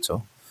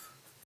없어지겠죠.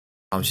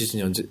 다음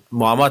시즌이 언제?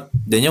 아마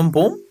내년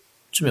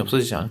봄쯤에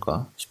없어지지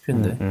않을까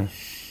싶은데.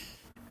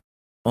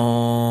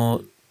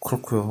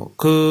 그렇고요.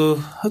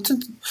 하여튼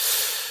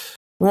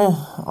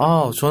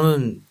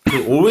저는 그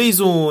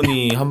Always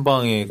On이 한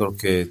방에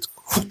그렇게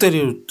훅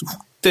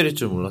때릴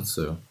줄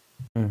몰랐어요.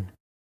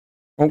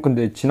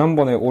 근데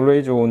지난번에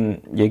Always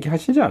On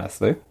얘기하시지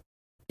않았어요?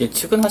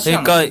 예측은 하시지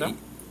않았어요?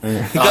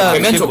 그러니까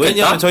이게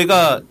뭐였냐면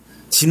저희가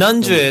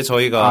지난주에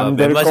저희가 안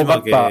될 것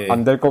같다,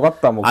 안 될 것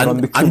같다, 뭐 그런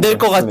느낌. 안 될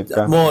것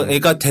같다,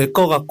 그러니까 될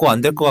것 같고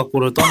안 될 것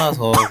같고를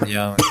떠나서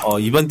그냥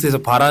이벤트에서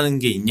바라는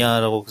게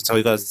있냐라고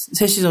저희가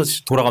셋이서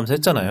돌아가면서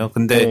했잖아요.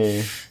 근데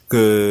네.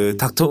 그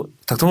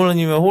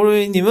닥터몰러님과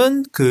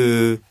호로이님은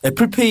그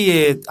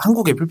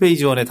한국 애플페이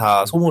지원에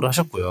다 소모를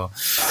하셨고요.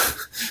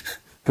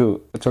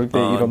 절대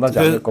일어나지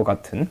않을 것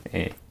같은.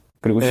 예.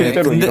 그리고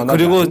실제로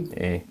일어나지 않은.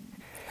 예.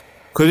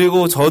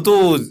 그리고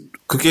저도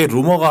그게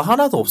루머가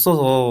하나도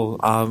없어서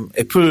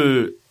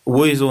애플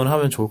Always On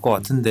하면 좋을 것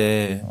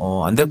같은데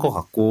안 될 것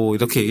같고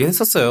이렇게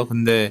얘기했었어요.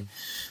 근데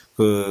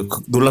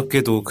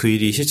놀랍게도 그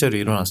일이 실제로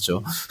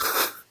일어났죠.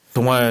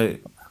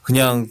 정말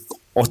그냥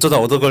어쩌다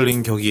얻어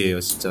걸린 격이에요,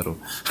 진짜로.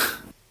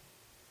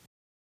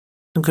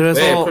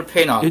 그래서 왜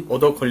애플페이는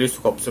얻어 걸릴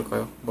수가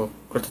없을까요? 뭐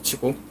그렇다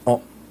치고.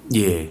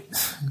 예.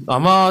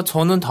 아마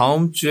저는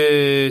다음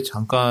주에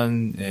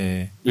잠깐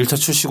 1차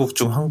출시국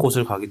중 한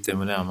곳을 가기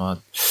때문에 아마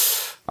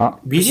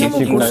미리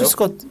한번 볼 수 있을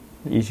것 같아요.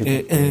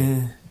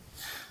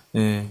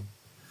 예.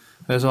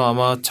 그래서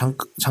아마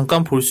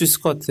잠깐 볼 수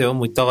있을 것 같아요.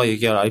 뭐 이따가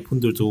얘기할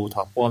아이폰들도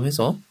다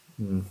포함해서.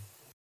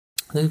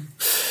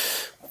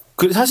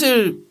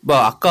 사실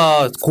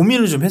아까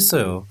고민을 좀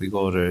했어요.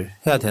 이거를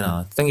해야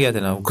되나, 당겨야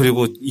되나.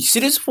 그리고 이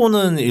시리즈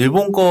 4는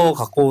일본 거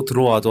갖고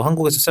들어와도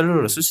한국에서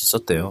셀룰러를 쓸 수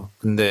있었대요.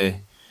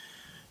 근데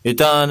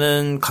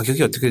일단은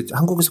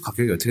한국에서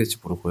가격이 어떻게 될지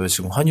모르고요.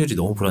 지금 환율이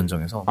너무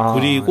불안정해서.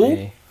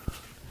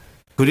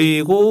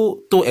 그리고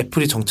또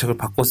애플이 정책을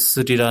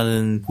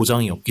바꿨으리라는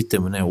보장이 없기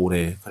때문에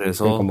올해.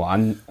 그래서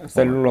그러니까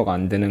셀룰러가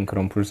안 되는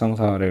그런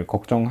불상사를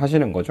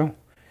걱정하시는 거죠?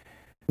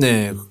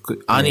 네,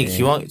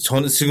 기왕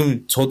저도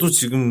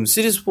지금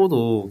시리즈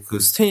 4도 그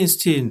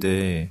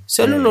스테인인데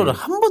셀룰러를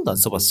한 번도 안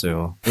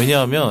써봤어요.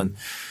 왜냐하면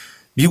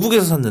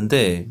미국에서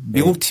샀는데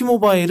미국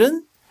티모바일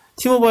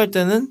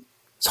때는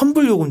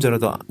설분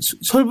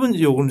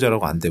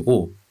요금제라고 안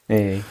되고.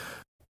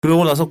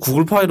 그러고 나서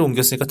구글 파이로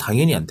옮겼으니까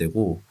당연히 안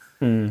되고.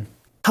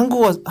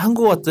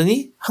 한국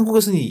왔더니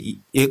한국에서는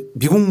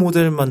미국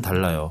모델만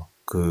달라요.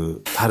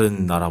 그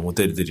다른 나라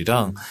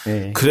모델들이랑.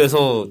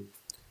 그래서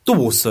또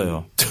못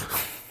써요.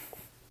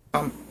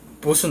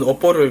 무슨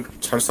어퍼를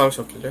잘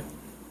쌓으셨길래?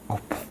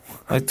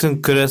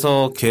 하여튼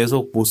그래서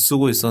계속 못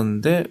쓰고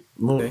있었는데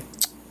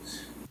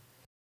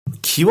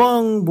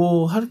기왕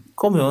할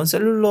거면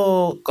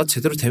셀룰러가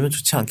제대로 되면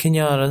좋지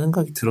않겠냐라는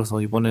생각이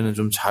들어서 이번에는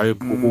좀 잘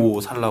보고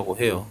살라고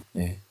해요.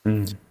 네.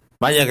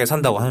 만약에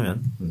산다고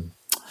하면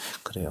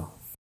그래요.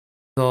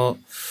 그래서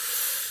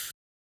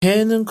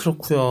걔는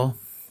그렇고요.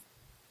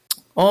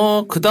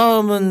 그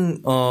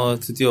다음은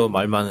드디어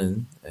말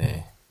많은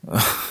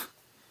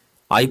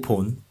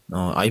아이폰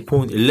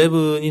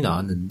 11이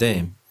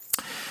나왔는데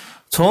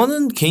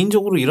저는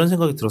개인적으로 이런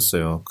생각이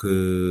들었어요.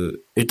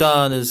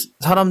 일단은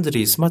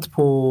사람들이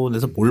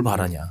스마트폰에서 뭘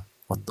바라냐,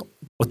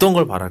 어떤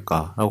걸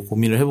바랄까라고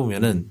고민을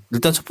해보면은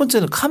일단 첫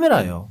번째는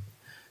카메라예요.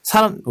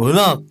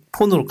 워낙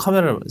폰으로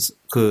카메라를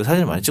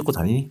사진을 많이 찍고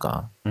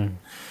다니니까.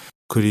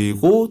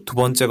 그리고 두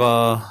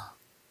번째가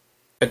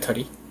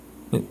배터리.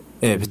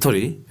 네,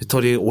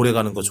 배터리 오래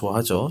가는 거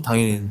좋아하죠.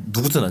 당연히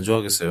누구든 안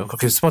좋아하겠어요.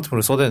 그렇게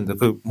스마트폰을 써야 되는데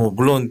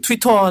물론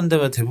트위터 하는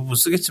데면 대부분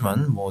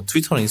쓰겠지만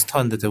트위터나 인스타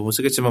하는 데 대부분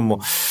쓰겠지만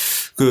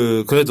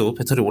그래도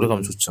배터리 오래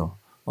가면 좋죠.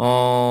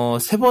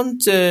 세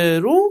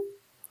번째로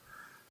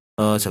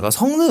제가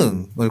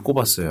성능을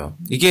꼽았어요.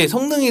 이게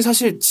성능이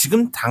사실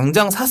지금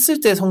당장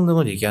샀을 때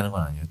성능을 얘기하는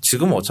건 아니에요.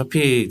 지금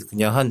어차피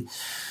그냥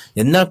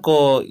옛날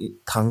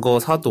단 거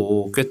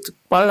사도 꽤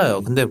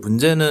빨라요. 근데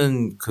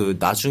문제는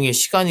나중에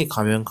시간이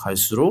가면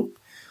갈수록,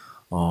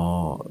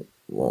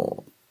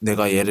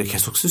 내가 얘를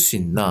계속 쓸 수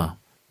있나,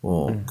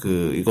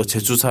 이거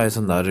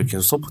제조사에서 나를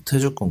계속 서포트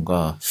해줄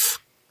건가.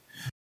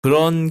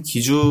 그런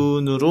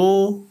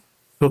기준으로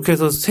그렇게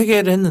해서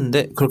 3개를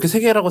했는데, 그렇게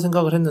 3개라고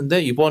생각을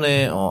했는데,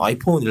 이번에,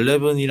 아이폰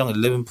 11이랑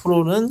 11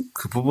 프로는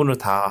그 부분을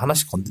다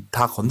하나씩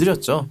다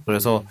건드렸죠.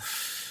 그래서,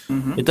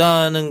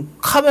 일단은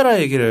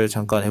카메라 얘기를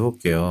잠깐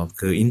해볼게요.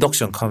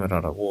 인덕션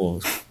카메라라고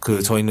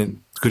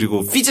저희는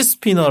그리고 피지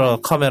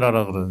스피너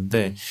카메라라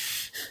그러는데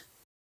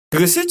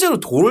그게 실제로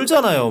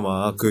돌잖아요.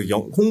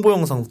 홍보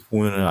영상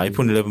보면은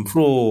아이폰 11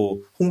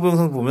 프로 홍보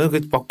영상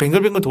보면 막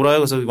뱅글뱅글 돌아요.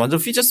 그래서 완전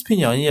피지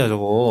스피니 아니냐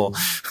저거.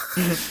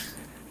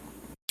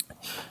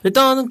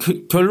 일단은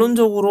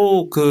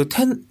결론적으로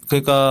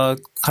그러니까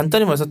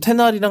간단히 말해서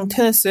 10R이랑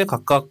 10S에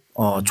각각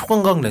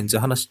초광각 렌즈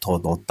하나씩 더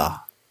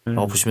넣었다.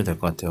 라고 보시면 될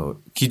것 같아요.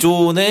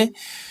 기존의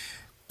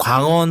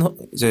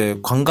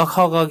광각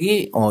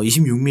화각이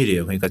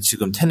 26mm예요. 그러니까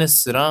지금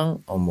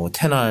 10S랑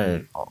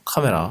 10R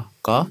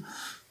카메라가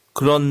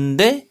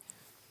그런데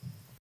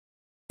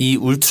이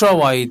울트라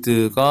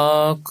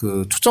와이드가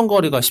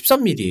초점거리가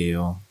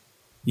 13mm예요.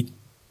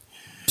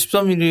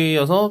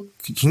 13mm여서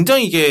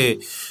굉장히 이게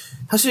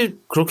사실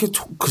그렇게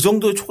그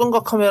정도의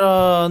초광각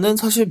카메라는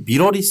사실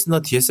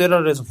미러리스나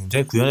DSLR에서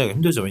굉장히 구현하기가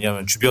힘들죠.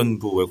 왜냐하면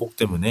주변부 왜곡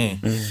때문에.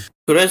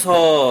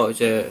 그래서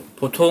이제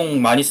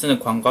보통 많이 쓰는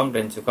광각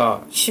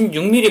렌즈가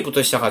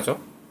 16mm부터 시작하죠.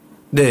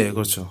 네,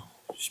 그렇죠.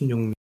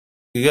 16mm.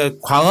 이게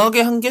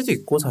광학의 한계도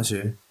있고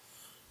사실.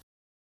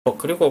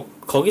 그리고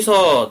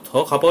거기서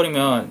더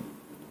가버리면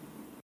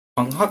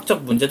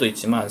광학적 문제도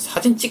있지만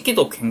사진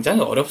찍기도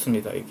굉장히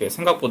어렵습니다. 이게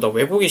생각보다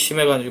왜곡이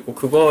심해가지고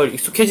그걸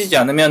익숙해지지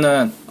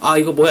않으면은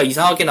이거 뭐야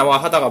이상하게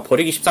나와 하다가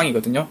버리기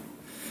십상이거든요.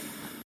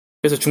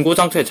 그래서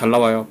중고장터에 잘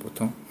나와요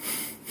보통.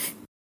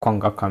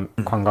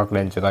 광각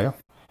렌즈가요?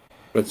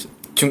 그렇지.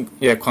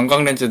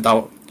 광각 렌즈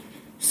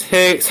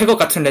새것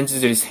같은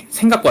렌즈들이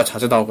생각보다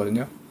자주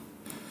나오거든요.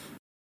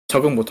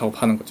 적응 못하고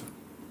파는 거죠.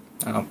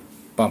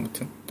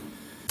 아무튼.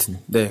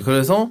 네,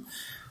 그래서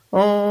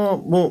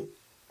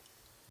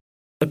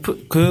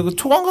그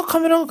초광각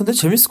카메라가 근데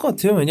재밌을 것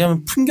같아요.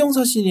 왜냐하면 풍경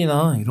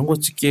사진이나 이런 거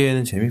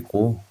찍기에는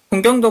재밌고.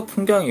 풍경도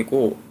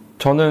풍경이고.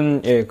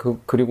 저는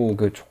그리고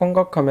그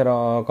초광각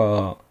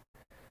카메라가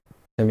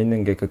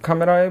재밌는 게 그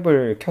카메라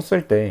앱을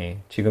켰을 때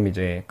지금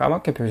이제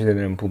까맣게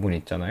표시되는 부분이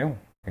있잖아요.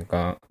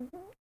 그러니까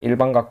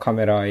일반각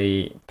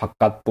카메라의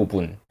바깥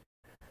부분.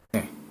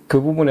 네.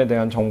 그 부분에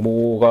대한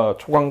정보가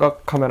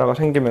초광각 카메라가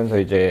생기면서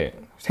이제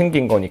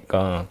생긴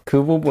거니까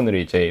그 부분을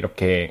이제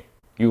이렇게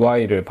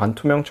UI를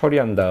반투명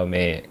처리한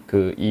다음에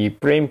이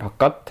프레임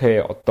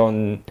바깥에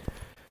어떤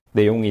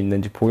내용이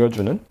있는지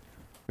보여주는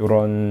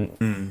이런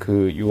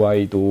그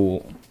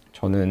UI도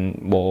저는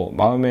뭐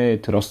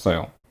마음에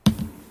들었어요.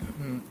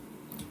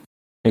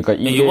 그러니까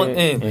이게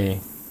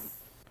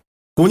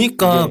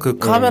보니까 그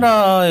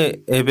카메라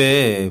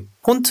앱에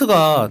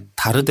폰트가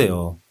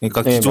다르대요.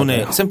 그러니까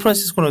기존에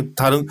샌프란시스코는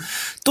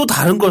또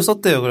다른 걸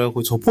썼대요.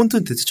 그래갖고 저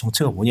폰트는 대체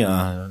정체가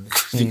뭐냐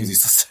그런 얘기도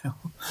있었어요.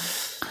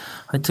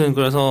 하여튼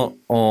그래서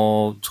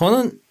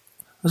저는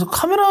그래서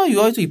카메라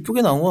UI도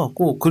이쁘게 나온 것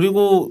같고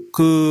그리고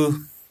그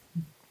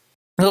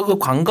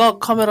광각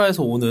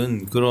카메라에서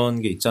오는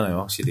그런 게 있잖아요,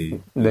 확실히.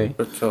 네,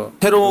 그렇죠.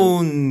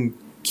 새로운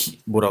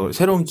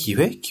새로운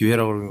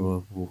기회라고 그러는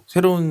거고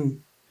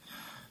새로운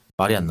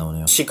말이 안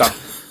나오네요. 시각,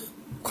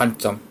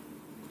 관점.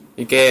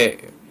 이게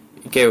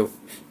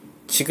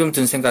지금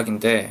든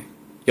생각인데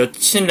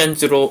여친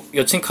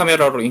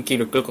카메라로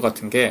인기를 끌 것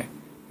같은 게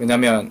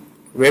왜냐면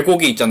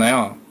왜곡이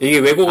있잖아요. 이게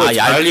왜곡을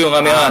잘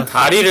이용하면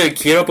다리를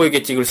길어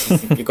보이게 찍을 수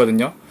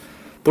있거든요.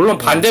 물론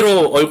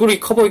반대로 얼굴이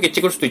커 보이게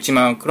찍을 수도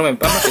있지만 그러면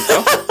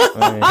뺨맞겠죠?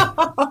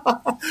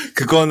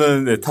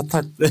 그거는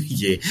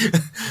이게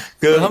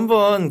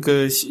한번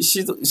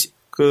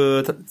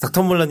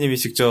닥터몰라님이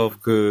직접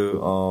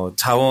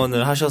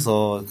자원을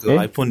하셔서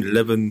아이폰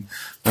 11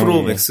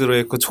 프로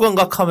맥스로의 그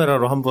초광각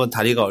카메라로 한번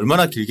다리가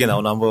얼마나 길게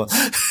나오나 한번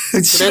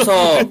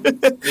그래서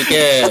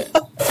이게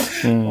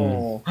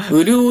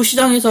의류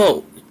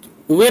시장에서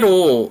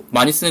의외로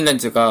많이 쓰는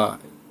렌즈가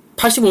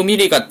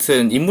 85mm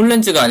같은 인물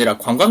렌즈가 아니라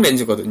광각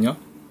렌즈거든요.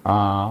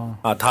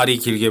 다리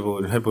길게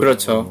해보는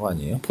그렇죠. 거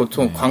아니에요?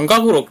 보통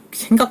광각으로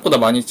생각보다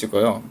많이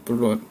찍어요.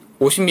 물론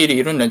 50mm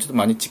이런 렌즈도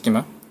많이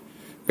찍지만.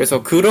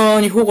 그래서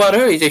그런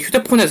효과를 이제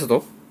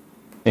휴대폰에서도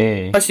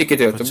할 수 있게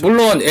되었죠. 그렇죠.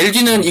 물론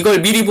LG는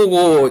이걸 미리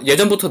보고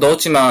예전부터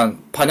넣었지만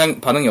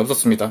반응이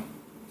없었습니다.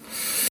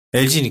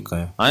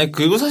 LG니까요.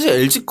 그리고 사실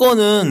LG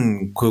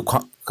거는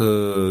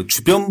그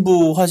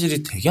주변부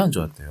화질이 되게 안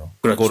좋았대요.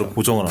 그렇죠. 그거를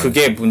보정을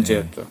그게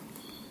문제였죠.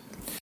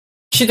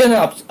 시대는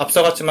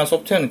앞서갔지만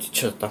소프트웨어는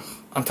뒤처졌다.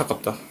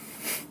 안타깝다.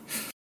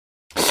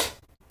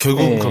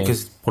 결국은 그렇게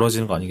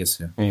벌어지는 거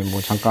아니겠어요? 뭐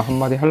잠깐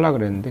한마디 하려고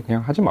그랬는데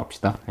그냥 하지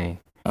맙시다.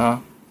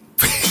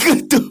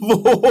 이것도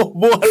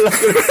뭐 하려고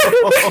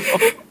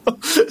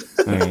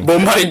그랬어.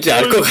 뭔 말인지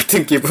알 것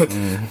같은 기분.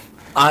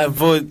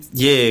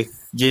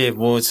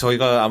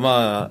 저희가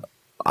아마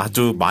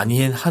아주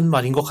많이 한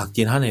말인 것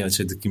같긴 하네요.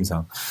 제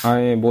느낌상.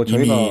 뭐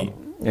저희가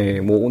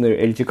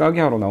오늘 LG 까기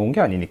하러 나온 게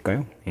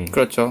아니니까요.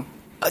 그렇죠.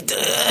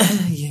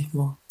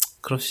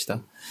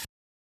 그럽시다.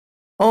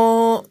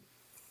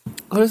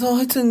 그래서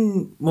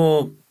하여튼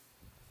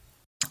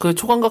그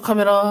초광각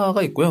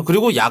카메라가 있고요.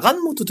 그리고 야간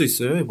모드도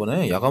있어요.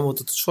 이번에 야간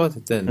모드도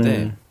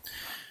추가됐다는데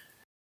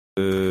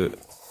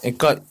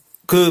그러니까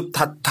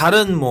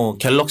다른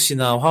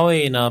갤럭시나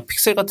화웨이나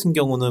픽셀 같은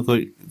경우는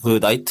그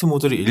나이트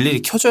모드를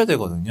일일이 켜줘야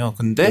되거든요.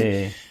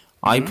 근데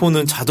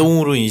아이폰은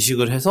자동으로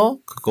인식을 해서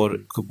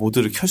그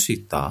모드를 켤 수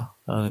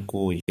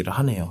있다라고 얘기를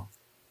하네요.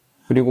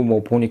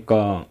 그리고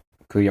보니까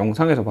그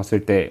영상에서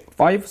봤을 때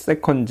 5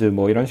 seconds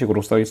이런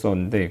식으로 써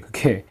있었는데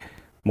그게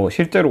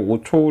실제로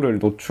 5초를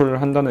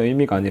노출한다는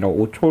의미가 아니라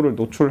 5초를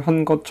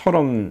노출한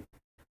것처럼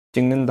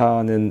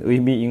찍는다는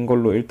의미인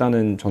걸로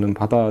일단은 저는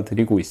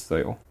받아들이고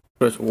있어요.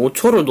 그래서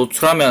 5초를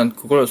노출하면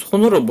그걸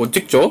손으로 못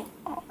찍죠?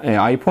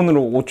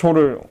 아이폰으로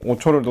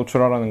 5초를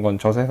노출하라는 건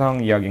저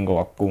세상 이야기인 것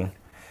같고.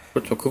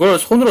 그렇죠. 그걸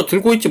손으로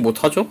들고 있지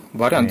못하죠?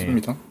 말이 안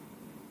됩니다.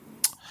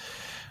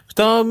 그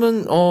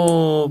다음은,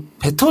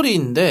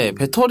 배터리인데,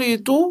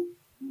 배터리도,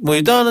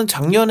 일단은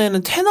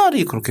작년에는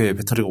테날이 그렇게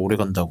배터리가 오래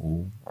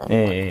간다고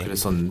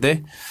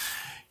그랬었는데,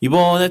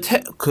 이번에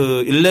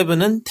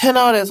 11은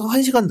 10R에서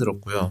 1시간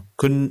늘었고요.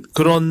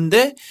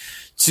 그런데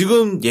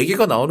지금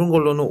얘기가 나오는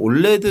걸로는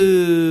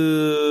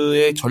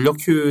올레드의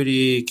전력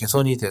효율이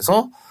개선이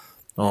돼서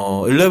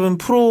 11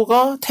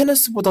 프로가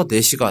 10S보다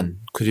 4시간,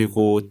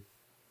 그리고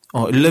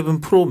 11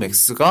 프로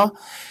맥스가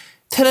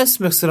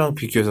 10S 맥스랑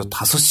비교해서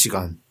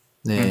 5시간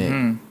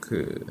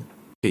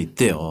그게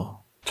있대요.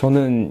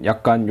 저는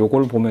약간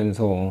요걸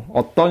보면서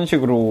어떤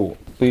식으로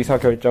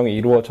의사결정이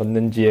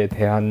이루어졌는지에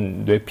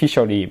대한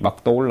뇌피셜이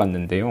막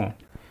떠올랐는데요.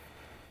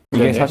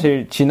 이게 네네.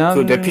 사실 지난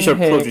그 뇌피셜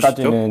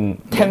해까지는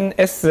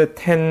 10S,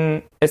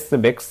 10S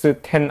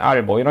맥스,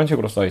 10R 뭐 이런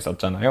식으로 써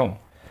있었잖아요.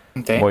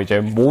 네. 뭐 이제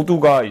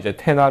모두가 이제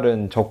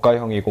 10R은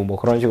저가형이고 뭐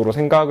그런 식으로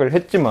생각을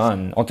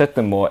했지만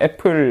어쨌든 뭐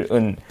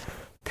애플은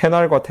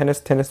 10R과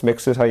 10S, 10S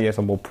맥스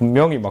사이에서 뭐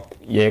분명히 막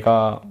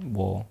얘가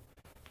뭐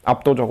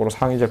압도적으로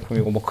상위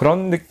제품이고 뭐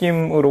그런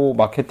느낌으로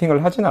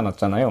마케팅을 하진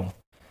않았잖아요.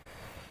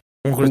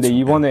 그렇죠. 근데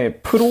이번에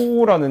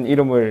프로라는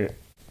이름을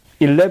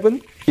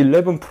 11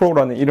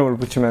 프로라는 이름을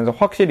붙이면서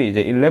확실히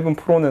이제 11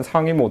 프로는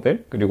상위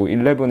모델, 그리고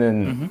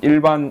 11은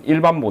일반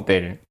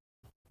모델,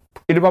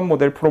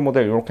 프로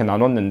모델 이렇게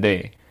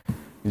나눴는데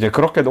이제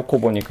그렇게 놓고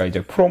보니까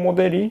이제 프로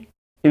모델이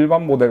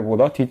일반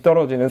모델보다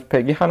뒤떨어지는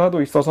스펙이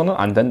하나도 있어서는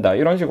안 된다,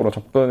 이런 식으로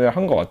접근을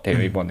한 것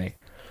같아요 이번에.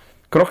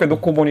 그렇게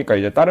놓고 보니까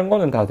이제 다른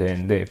거는 다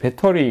되는데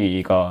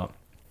배터리가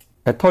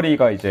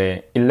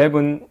이제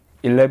 11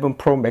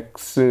 프로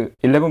맥스,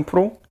 11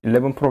 프로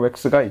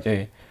맥스가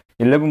이제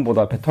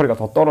 11보다 배터리가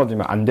더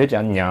떨어지면 안 되지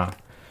않냐.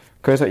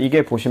 그래서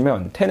이게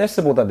보시면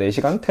 10S보다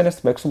 4시간,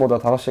 10S 맥스보다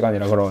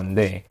 5시간이라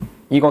그러는데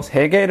이거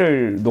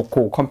 3개를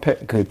놓고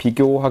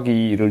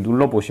비교하기를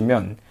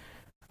눌러보시면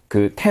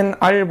그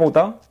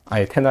 10R보다,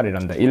 아예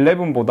 10R이란다.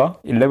 11보다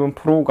 11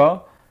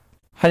 프로가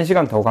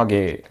 1시간 더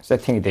가게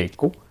세팅이 돼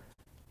있고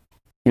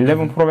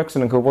 11 프로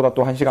맥스는 그거보다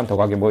또 1시간 더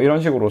가게 뭐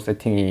이런 식으로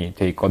세팅이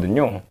돼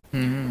있거든요.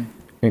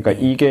 그러니까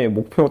이게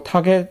목표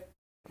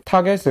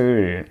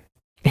타겟을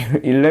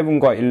 11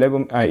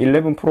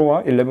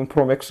 프로와 11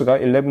 프로 맥스가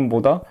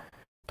 11보다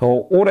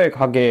더 오래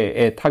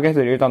가게의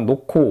타겟을 일단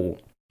놓고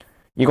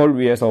이걸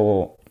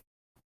위해서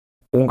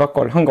온갖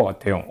걸 한 것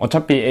같아요.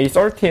 어차피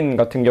A13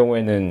 같은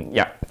경우에는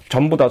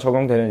전부 다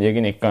적용되는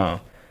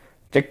얘기니까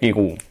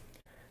째끼고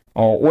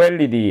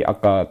OLED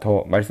아까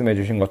더 말씀해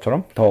주신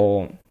것처럼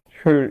더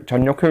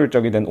전력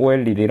효율적이 된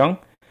OLED랑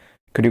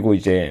그리고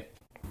이제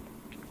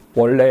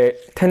원래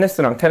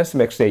 10S랑 10S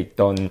맥스에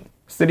있던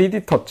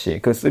 3D 터치,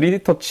 그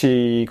 3D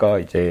터치가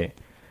이제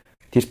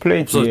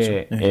디스플레이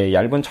뒤에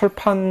얇은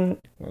철판,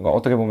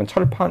 어떻게 보면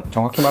철판,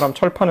 정확히 말하면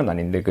철판은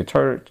아닌데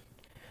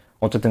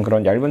어쨌든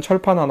그런 얇은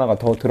철판 하나가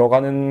더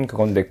들어가는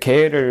그건데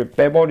걔를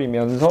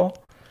빼버리면서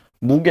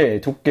무게,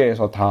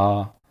 두께에서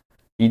다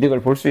이득을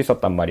볼 수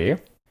있었단 말이에요.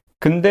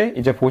 근데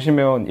이제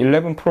보시면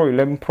 11 프로,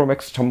 11 프로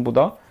맥스 전부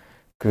다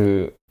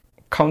그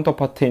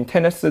카운터파트인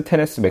 10S,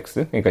 10S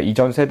맥스, 그러니까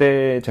이전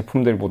세대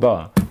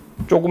제품들보다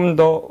조금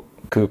더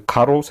그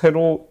가로,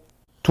 세로,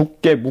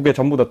 두께, 무게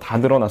전부 다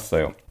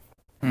늘어났어요.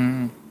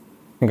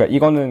 그러니까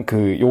이거는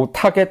요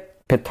타겟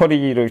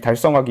배터리를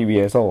달성하기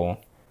위해서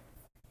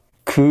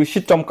그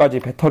시점까지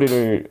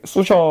배터리를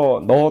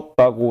쑤셔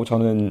넣었다고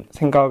저는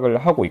생각을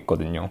하고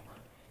있거든요.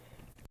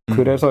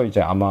 그래서 이제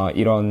아마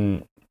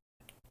이런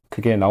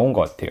그게 나온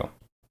것 같아요.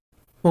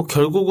 뭐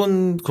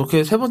결국은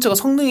그렇게 세 번째가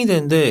성능이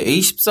되는데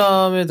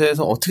A13에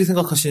대해서 어떻게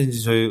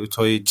생각하시는지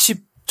저희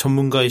칩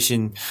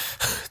전문가이신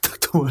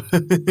닥터몰.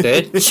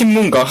 네,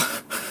 신문가.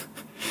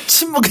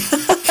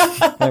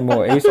 네,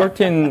 뭐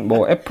A13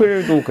 뭐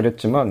애플도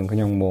그랬지만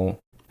그냥 뭐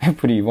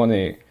애플이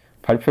이번에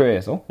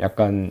발표회에서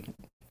약간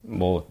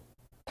뭐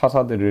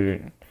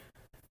타사들을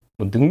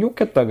뭐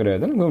능욕했다 그래야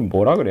되나? 그걸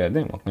뭐라 그래야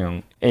돼? 막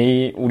그냥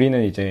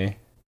우리는 이제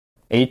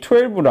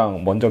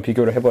A12랑 먼저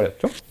비교를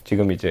해버렸죠.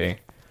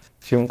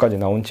 지금까지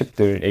나온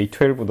칩들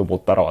A12도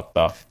못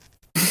따라왔다.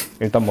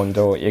 일단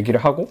먼저 얘기를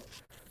하고,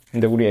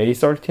 근데 우리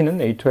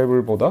A13은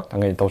A12보다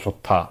당연히 더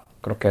좋다.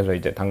 그렇게 해서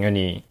이제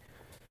당연히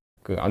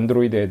그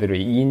안드로이드 애들을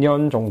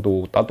 2년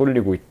정도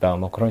따돌리고 있다.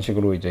 뭐 그런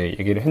식으로 이제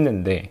얘기를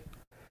했는데,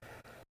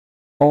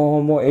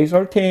 뭐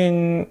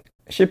A13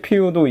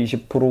 CPU도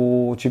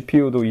 20%,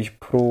 GPU도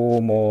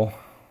 20%,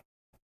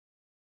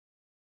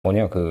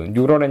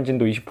 뉴럴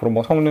엔진도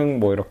 20%,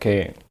 성능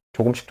이렇게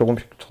조금씩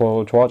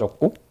더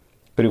좋아졌고,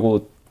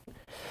 그리고,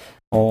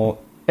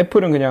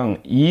 애플은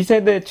그냥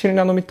 2세대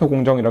 7나노미터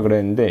공정이라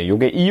그랬는데,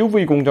 요게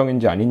EUV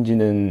공정인지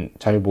아닌지는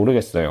잘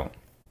모르겠어요.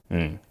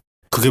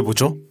 그게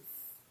뭐죠?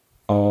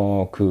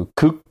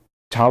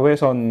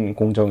 극자외선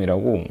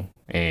공정이라고,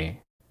 예.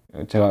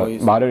 제가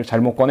말을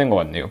잘못 꺼낸 것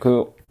같네요.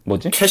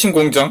 최신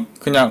공정?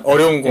 그냥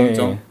어려운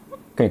공정?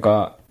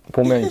 그러니까,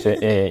 보면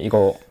이제,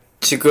 이거.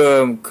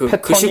 지금 그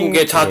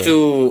시국에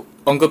자주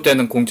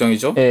언급되는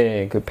공정이죠?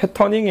 예, 그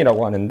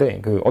패터닝이라고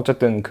하는데,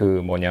 어쨌든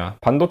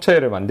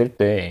반도체를 만들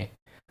때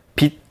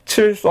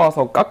빛을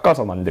쏴서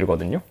깎아서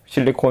만들거든요.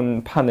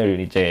 실리콘 판을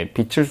이제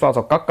빛을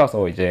쏴서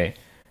깎아서 이제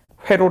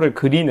회로를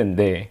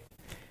그리는데,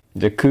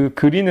 이제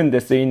그리는데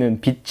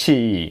쓰이는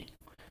빛의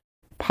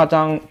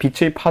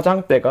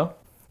파장대가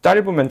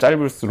짧으면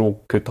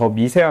짧을수록 그 더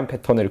미세한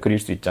패턴을 그릴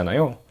수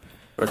있잖아요.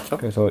 그렇죠.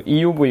 그래서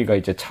EUV가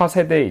이제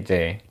차세대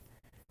이제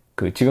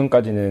그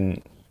지금까지는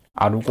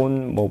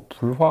아르곤 뭐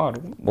불화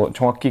뭐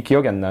정확히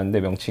기억이 안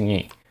나는데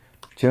명칭이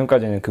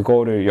지금까지는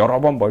그거를 여러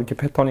번 멀티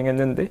패터닝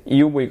했는데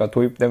EUV가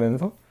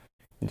도입되면서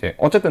이제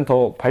어쨌든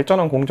더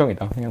발전한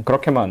공정이다. 그냥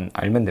그렇게만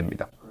알면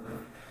됩니다.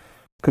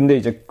 근데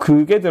이제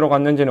그게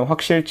들어갔는지는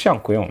확실치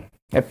않고요.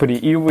 애플이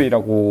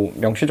EUV라고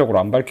명시적으로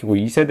안 밝히고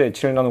 2세대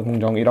 7나노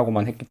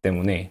공정이라고만 했기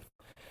때문에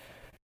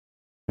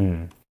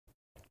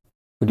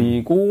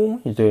그리고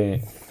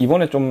이제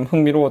이번에 좀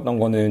흥미로웠던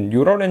거는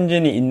뉴럴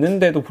엔진이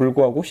있는데도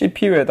불구하고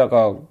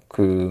CPU에다가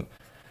그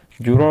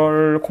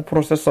뉴럴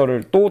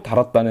코프로세서를 또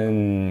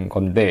달았다는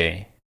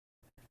건데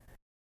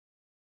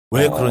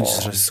왜 그런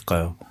짓을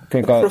했을까요?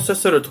 그러니까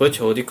프로세서를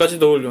도대체 어디까지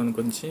넣으려는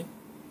건지.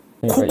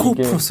 코코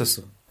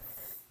프로세서.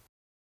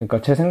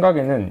 그러니까 제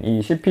생각에는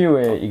이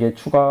CPU에 이게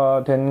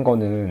추가된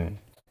거는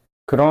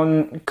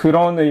그런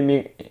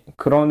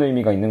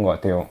의미가 있는 것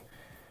같아요.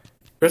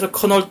 그래서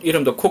커널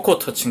이름도 코코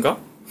터치인가?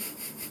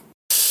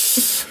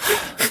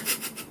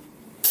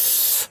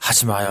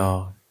 하지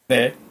마요.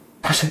 네.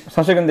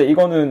 사실 근데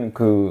이거는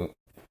그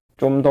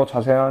좀 더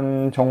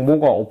자세한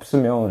정보가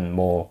없으면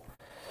뭐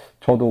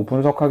저도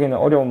분석하기는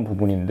어려운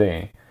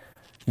부분인데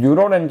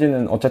뉴럴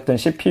엔진은 어쨌든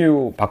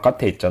CPU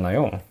바깥에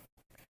있잖아요.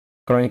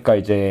 그러니까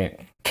이제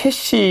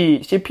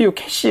CPU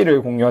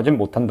캐시를 공유하진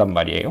못한단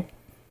말이에요.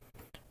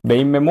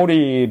 메인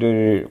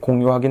메모리를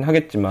공유하긴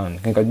하겠지만,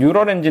 그러니까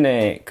뉴럴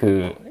엔진에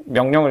그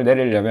명령을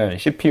내리려면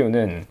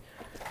CPU는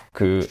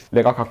그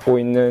내가 갖고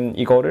있는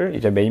이거를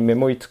이제 메인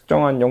메모리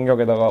특정한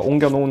영역에다가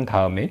옮겨 놓은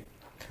다음에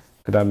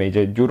그 다음에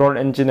이제 뉴럴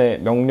엔진에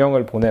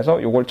명령을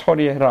보내서 요걸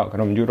처리해라.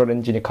 그럼 뉴럴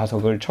엔진이 가서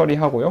그걸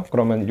처리하고요.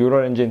 그러면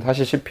뉴럴 엔진이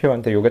다시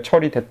CPU한테 요게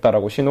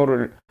처리됐다라고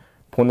신호를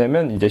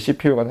보내면 이제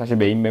CPU가 다시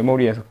메인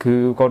메모리에서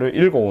그거를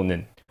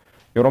읽어오는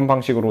이런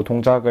방식으로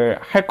동작을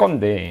할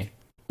건데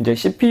이제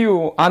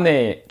CPU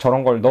안에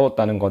저런 걸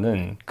넣었다는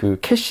거는 그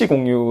캐시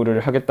공유를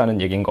하겠다는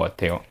얘기인 것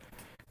같아요.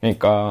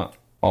 그러니까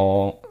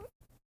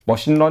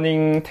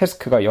머신러닝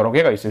태스크가 여러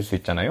개가 있을 수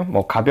있잖아요.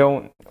 뭐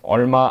가벼운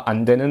얼마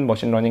안 되는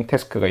머신러닝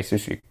태스크가 있을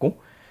수 있고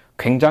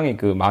굉장히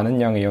그 많은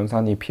양의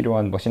연산이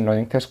필요한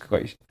머신러닝 태스크가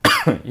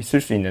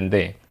있을 수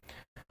있는데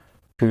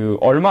그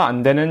얼마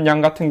안 되는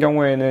양 같은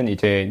경우에는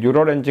이제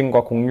뉴럴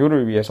엔진과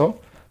공유를 위해서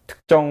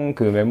특정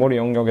그 메모리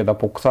영역에다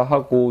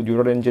복사하고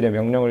뉴럴 엔진에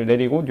명령을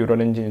내리고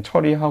뉴럴 엔진이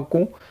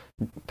처리하고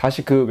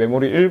다시 그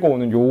메모리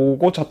읽어오는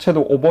요거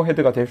자체도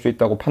오버헤드가 될 수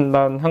있다고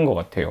판단한 것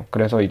같아요.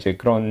 그래서 이제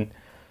그런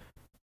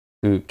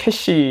그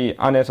캐시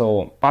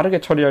안에서 빠르게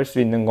처리할 수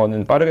있는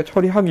거는 빠르게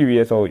처리하기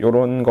위해서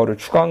이런 거를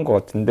추가한 것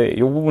같은데 이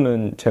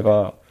부분은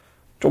제가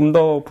좀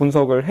더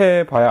분석을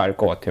해봐야 알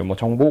것 같아요. 뭐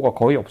정보가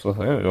거의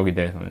없어서요, 여기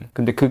대해서는.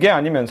 근데 그게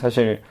아니면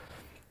사실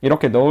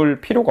이렇게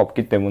넣을 필요가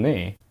없기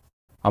때문에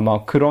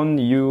아마 그런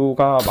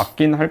이유가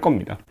맞긴 할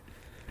겁니다.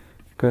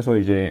 그래서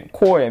이제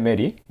코어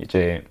ML이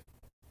이제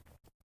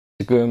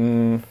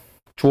지금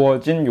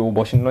주어진 요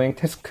머신러닝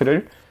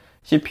태스크를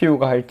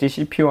CPU가 할지,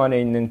 CPU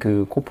안에 있는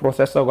그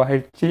코프로세서가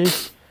할지,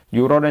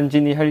 뉴럴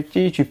엔진이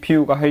할지,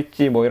 GPU가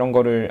할지 뭐 이런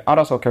거를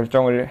알아서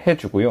결정을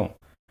해주고요.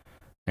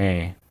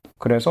 네.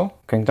 그래서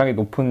굉장히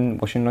높은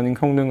머신러닝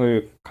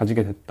성능을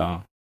가지게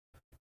됐다.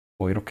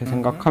 뭐 이렇게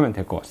생각하면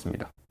될 것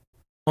같습니다.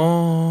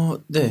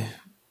 네.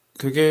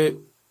 그게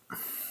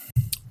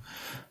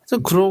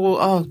그러고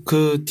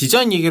그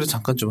디자인 얘기를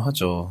잠깐 좀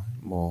하죠.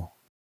 뭐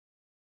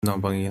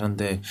난방이긴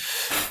한데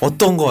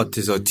어떤 거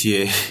같아서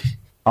뒤에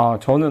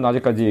저는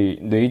아직까지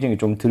뇌이징이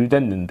좀 덜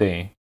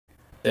됐는데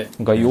네.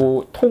 그러니까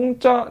요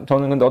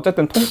저는 근데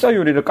어쨌든 통짜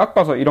유리를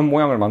깎아서 이런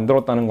모양을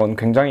만들었다는 건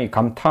굉장히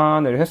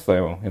감탄을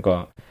했어요.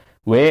 그러니까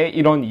왜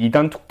이런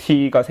 2단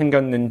툭티가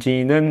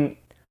생겼는지는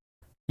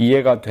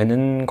이해가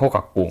되는 것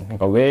같고,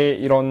 그러니까 왜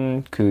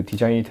이런 그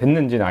디자인이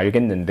됐는지는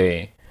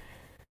알겠는데,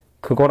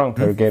 그거랑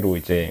별개로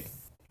이제,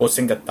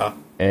 못생겼다.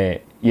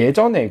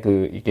 예전에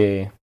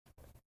이게,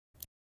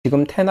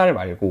 지금 10R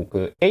말고,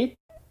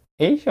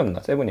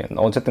 8이었나? 7이었나?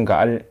 어쨌든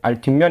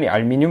뒷면이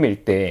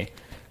알미늄일 때,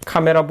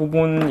 카메라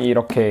부분이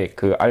이렇게,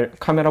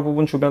 카메라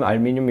부분 주변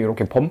알미늄이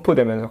이렇게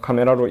범프되면서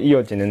카메라로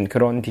이어지는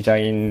그런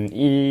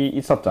디자인이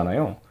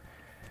있었잖아요.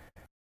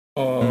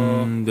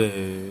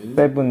 네.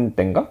 7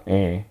 때인가?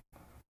 예.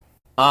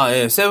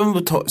 예.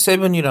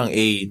 7이랑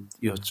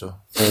 8이었죠.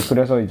 네,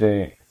 그래서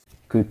이제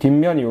그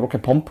뒷면이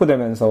이렇게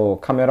범프되면서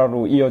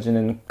카메라로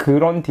이어지는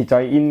그런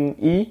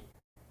디자인이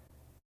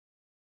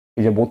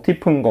이제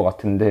모티프인 것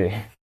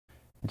같은데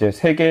이제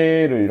세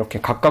개를 이렇게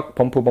각각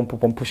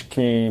범프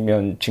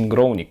시키면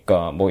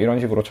징그러우니까 뭐 이런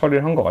식으로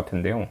처리를 한 것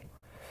같은데요.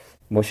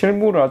 뭐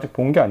실물을 아직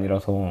본 게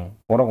아니라서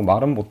뭐라고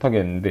말은 못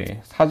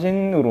하겠는데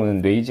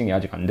사진으로는 뇌이징이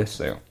아직 안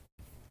됐어요.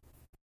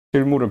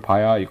 실물을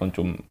봐야 이건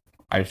좀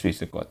알 수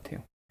있을 것 같아요.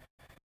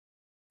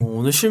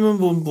 오늘 실물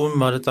본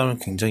말에 따르면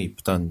굉장히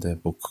이쁘다는데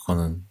뭐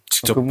그거는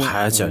직접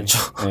봐야지 알죠.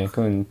 네,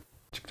 그건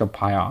직접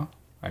봐야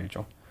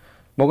알죠.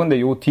 뭐 근데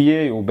요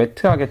뒤에 요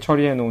매트하게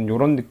처리해 놓은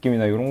요런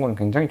느낌이나 요런 거는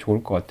굉장히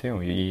좋을 것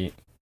같아요. 이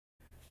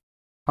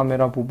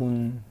카메라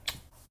부분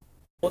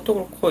그것도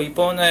그렇고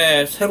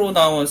이번에 새로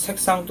나온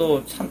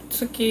색상도 참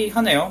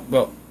특이하네요.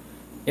 뭐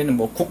얘는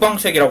뭐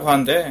국방색이라고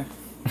하는데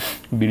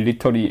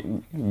밀리터리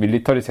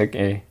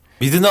색에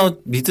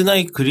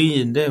미드나잇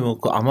그린인데 뭐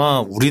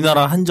아마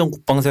우리나라 한정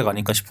국방색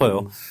아닐까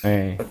싶어요.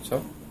 네.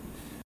 그렇죠.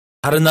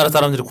 다른 나라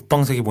사람들이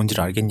국방색이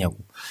뭔지를 알겠냐고.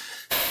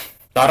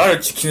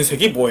 나라를 지키는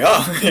색이 뭐야?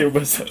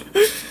 이러면서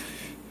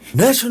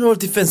National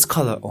Defense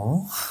Color.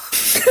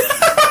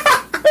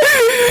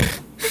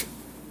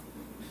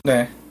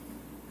 네.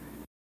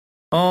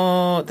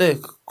 네,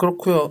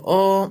 그렇고요.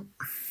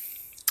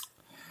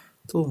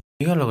 또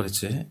얘기하려고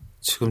그랬지.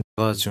 지금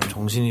제가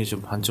정신이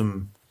좀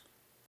반쯤.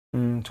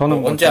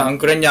 저는 언제 안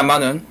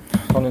그랬냐마는.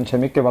 저는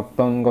재밌게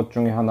봤던 것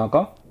중에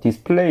하나가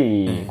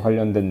디스플레이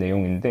관련된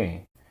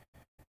내용인데.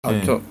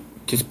 저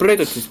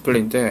디스플레이도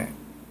디스플레이인데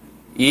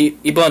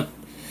이번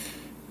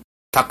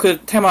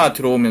다크 테마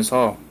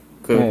들어오면서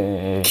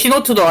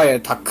키노트도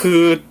아예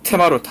다크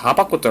테마로 다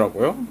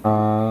바꿨더라고요.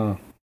 아.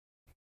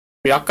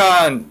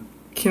 약간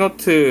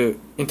키노트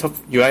인터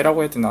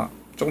UI라고 해야 되나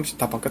조금씩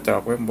다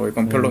바뀌었더라고요. 뭐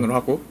이건 변론으로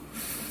하고.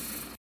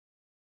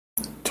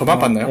 저만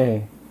봤나요?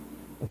 네.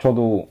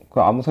 저도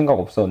아무 생각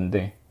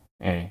없었는데,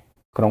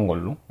 그런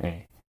걸로.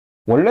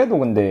 원래도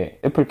근데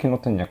애플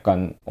키노트는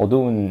약간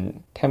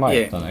어두운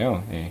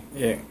테마였잖아요.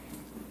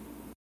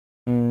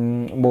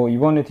 뭐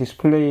이번에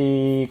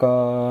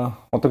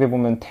디스플레이가 어떻게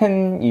보면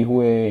 10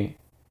 이후에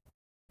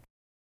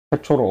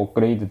최초로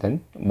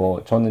업그레이드된,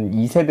 뭐 저는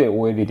 2세대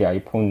OLED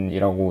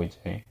아이폰이라고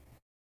이제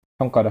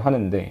평가를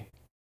하는데,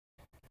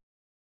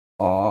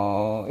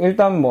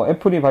 일단 뭐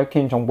애플이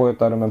밝힌 정보에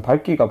따르면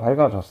밝기가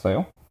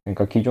밝아졌어요.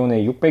 그러니까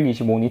기존의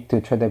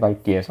 625니트 최대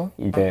밝기에서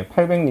이제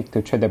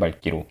 800니트 최대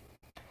밝기로.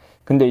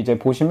 근데 이제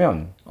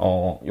보시면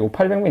요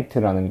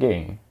 800니트라는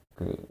게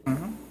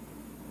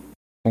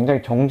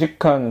굉장히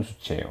정직한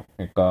수치예요.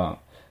 그러니까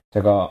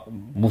제가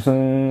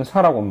무슨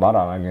사라고는 말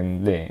안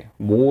하겠는데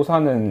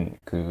모사는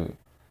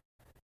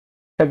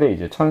최대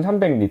이제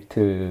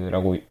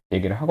 1300니트라고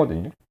얘기를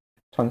하거든요.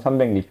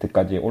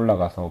 1300니트까지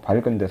올라가서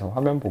밝은 데서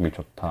화면 보기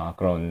좋다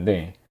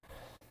그러는데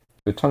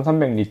그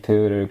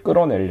 1300니트를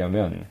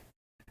끌어내려면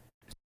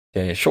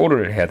이제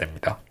쇼를 해야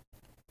됩니다.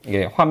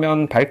 이게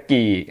화면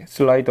밝기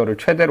슬라이더를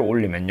최대로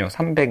올리면요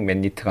 300몇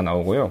니트가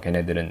나오고요.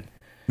 걔네들은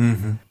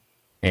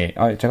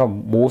제가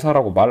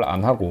모사라고 말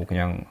안 하고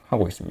그냥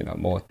하고 있습니다.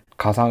 뭐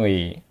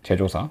가상의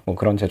제조사 뭐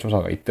그런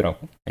제조사가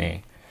있더라고.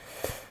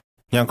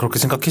 그냥 그렇게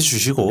생각해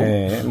주시고.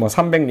 뭐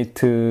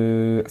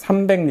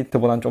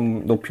 300니트보단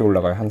좀 높이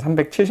올라가요. 한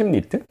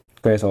 370니트?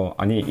 그래서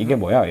아니 이게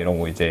뭐야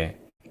이러고 이제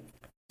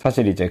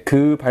사실 이제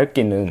그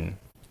밝기는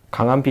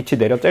강한 빛이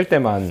내려쬐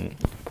때만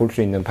볼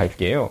수 있는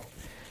밝기예요.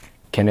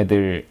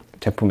 걔네들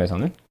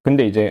제품에서는.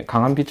 근데 이제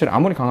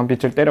아무리 강한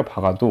빛을 때려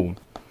박아도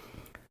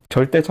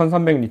절대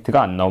 1300니트가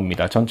안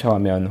나옵니다. 전체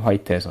화면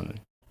화이트에서는.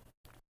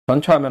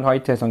 전체 화면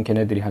화이트에서는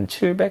걔네들이 한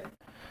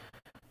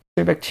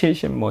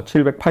 770, 뭐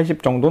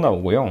 780 정도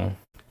나오고요.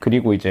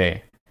 그리고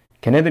이제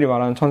걔네들이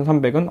말하는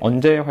 1300은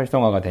언제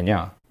활성화가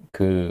되냐?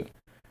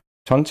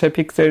 전체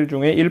픽셀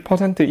중에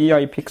 1%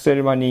 이하의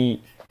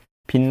픽셀만이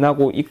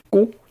빛나고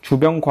있고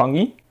주변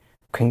광이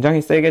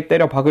굉장히 세게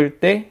때려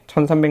박을 때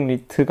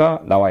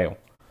 1300니트가 나와요.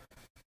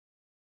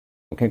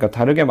 그러니까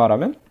다르게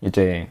말하면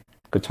이제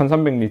그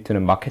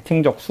 1300니트는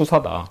마케팅적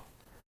수사다.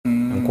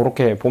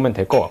 그렇게 보면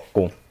될 것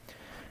같고.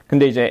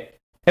 근데 이제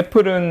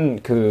애플은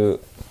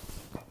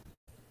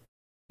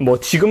뭐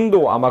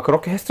지금도 아마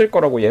그렇게 했을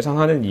거라고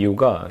예상하는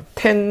이유가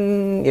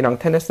 10이랑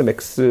 10S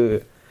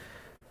Max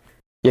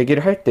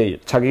얘기를 할 때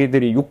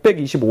자기들이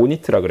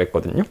 625니트라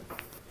그랬거든요.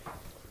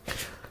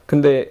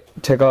 근데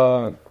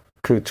제가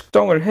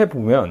측정을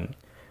해보면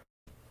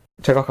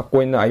제가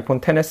갖고 있는 아이폰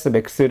XS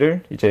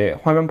Max를 이제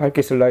화면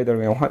밝기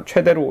슬라이더를 그냥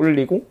최대로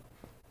올리고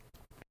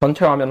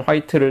전체 화면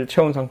화이트를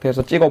채운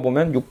상태에서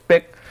찍어보면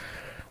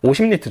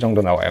 650니트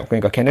정도 나와요.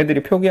 그러니까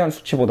걔네들이 표기한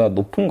수치보다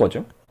높은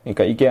거죠.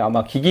 그러니까 이게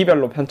아마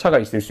기기별로 편차가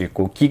있을 수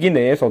있고 기기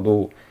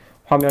내에서도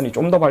화면이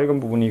좀 더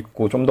밝은 부분이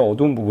있고 좀 더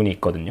어두운 부분이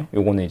있거든요.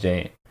 요거는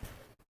이제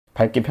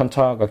밝기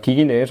편차가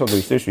기기 내에서도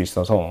있을 수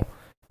있어서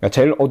그러니까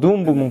제일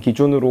어두운 부분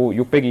기준으로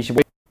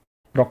 625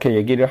 이렇게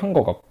얘기를 한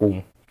것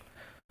같고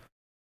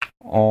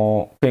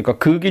그러니까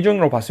그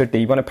기준으로 봤을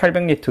때 이번에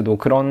 800니트도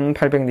그런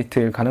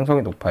 800니트일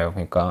가능성이 높아요.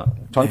 그러니까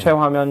전체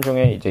화면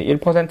중에 이제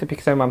 1%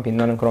 픽셀만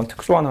빛나는 그런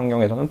특수한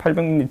환경에서는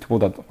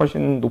 800니트보다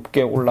훨씬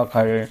높게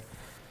올라갈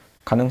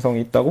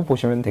가능성이 있다고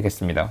보시면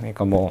되겠습니다.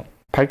 그러니까 뭐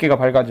밝기가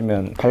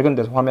밝아지면 밝은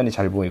데서 화면이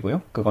잘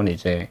보이고요. 그건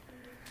이제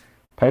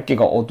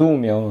밝기가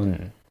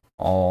어두우면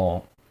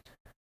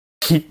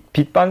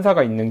빛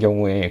반사가 있는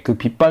경우에 그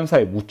빛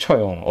반사에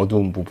묻혀요.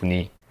 어두운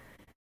부분이.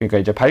 그러니까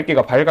이제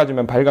밝기가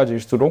밝아지면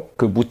밝아질수록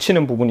그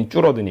묻히는 부분이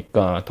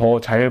줄어드니까 더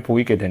잘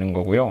보이게 되는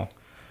거고요.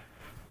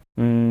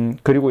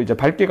 그리고 이제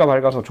밝기가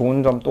밝아서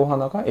좋은 점 또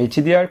하나가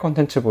HDR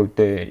컨텐츠 볼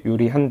때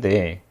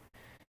유리한데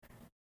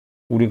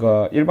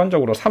우리가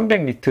일반적으로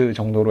 300니트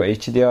정도로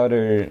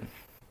HDR을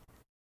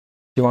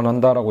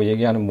지원한다라고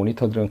얘기하는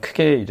모니터들은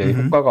크게 이제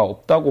효과가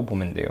없다고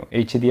보면 돼요.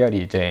 HDR이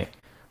이제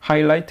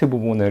하이라이트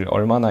부분을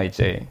얼마나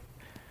이제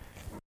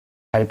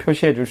잘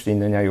표시해 줄 수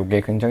있느냐,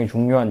 이게 굉장히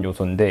중요한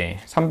요소인데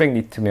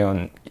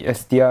 300니트면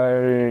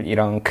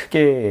SDR이랑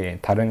크게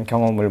다른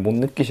경험을 못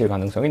느끼실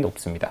가능성이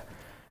높습니다.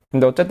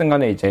 근데 어쨌든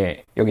간에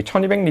이제 여기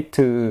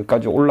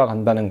 1200니트까지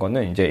올라간다는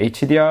거는 이제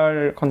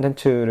HDR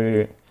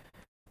컨텐츠를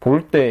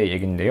볼 때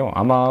얘긴데요.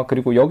 아마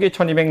그리고 여기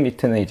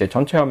 1200니트는 이제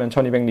전체 화면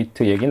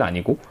 1200니트 얘기는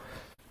아니고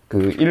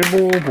그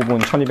일부 부분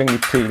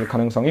 1200니트일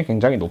가능성이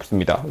굉장히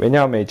높습니다.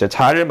 왜냐하면 이제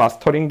잘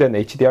마스터링된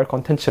HDR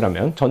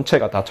컨텐츠라면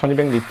전체가 다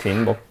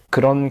 1200니트인 뭐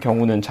그런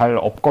경우는 잘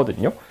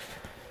없거든요.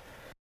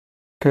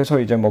 그래서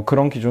이제 뭐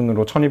그런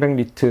기준으로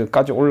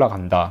 1200니트까지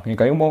올라간다.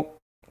 그러니까 이거 뭐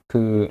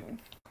그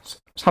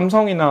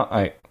삼성이나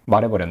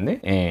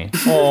말해버렸네. 예.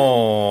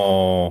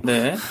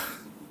 네.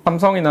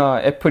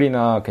 삼성이나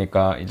애플이나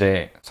그러니까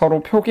이제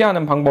서로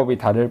표기하는 방법이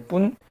다를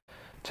뿐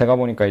제가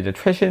보니까 이제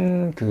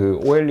최신 그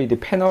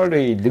OLED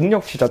패널의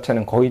능력치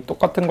자체는 거의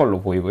똑같은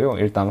걸로 보이고요.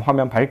 일단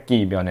화면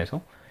밝기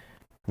면에서.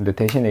 근데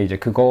대신에 이제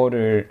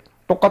그거를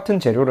똑같은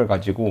재료를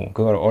가지고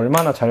그걸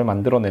얼마나 잘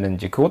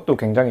만들어내는지 그것도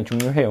굉장히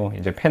중요해요.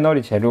 이제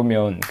패널이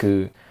재료면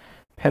그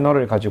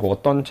패널을 가지고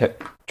어떤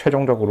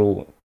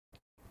최종적으로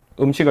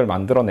음식을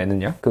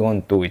만들어내느냐?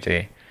 그건 또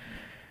이제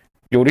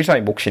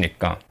요리사의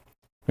몫이니까.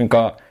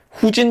 그러니까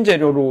후진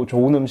재료로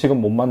좋은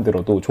음식은 못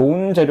만들어도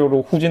좋은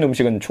재료로 후진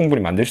음식은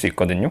충분히 만들 수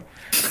있거든요.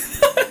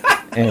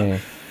 예.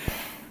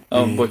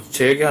 뭐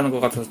제 얘기하는 것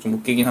같아서 좀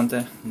웃기긴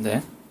한데.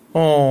 네.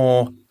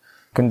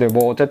 근데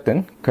뭐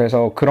어쨌든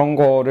그래서 그런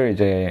거를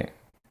이제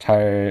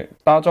잘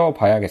따져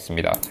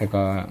봐야겠습니다.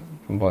 제가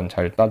한번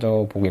잘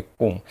따져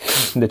보겠고.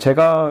 근데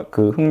제가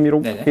그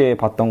흥미롭게 네네.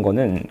 봤던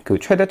거는 그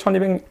최대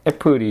 1200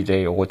 애플이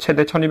이제 요거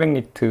최대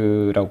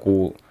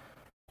 1200니트라고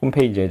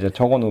홈페이지에 이제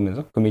적어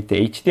놓으면서 그 밑에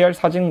HDR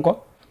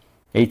사진과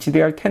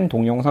HDR10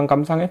 동영상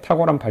감상의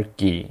탁월한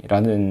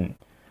밝기라는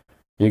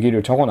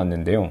얘기를 적어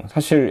놨는데요.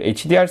 사실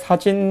HDR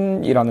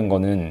사진이라는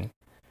거는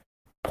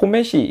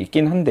포맷이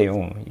있긴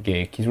한데요.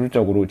 이게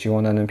기술적으로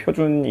지원하는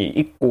표준이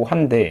있고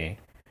한데,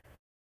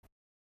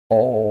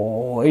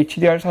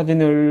 HDR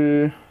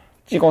사진을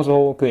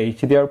찍어서 그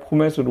HDR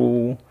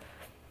포맷으로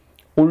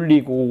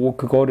올리고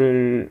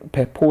그거를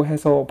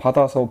배포해서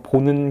받아서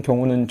보는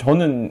경우는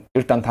저는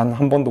일단 단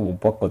한 번도 못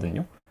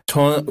봤거든요.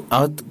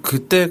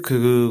 그때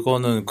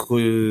그거는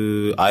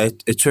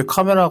애초에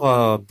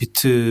카메라가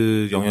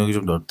비트 영역이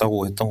좀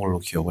넓다고 했던 걸로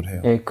기억을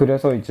해요. 예,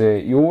 그래서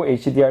이제 요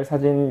HDR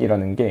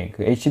사진이라는 게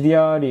그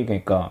HDR이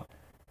그러니까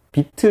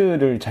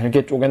비트를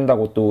잘게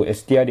쪼갠다고 또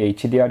SDR이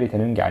HDR이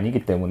되는 게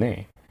아니기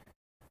때문에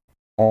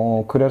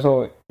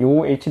그래서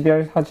요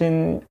HDR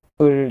사진을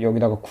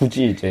여기다가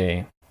굳이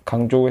이제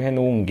강조해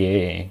놓은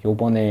게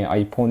요번에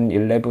아이폰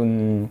 11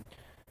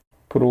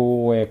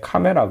 프로의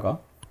카메라가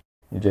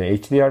이제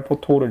HDR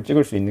포토를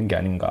찍을 수 있는 게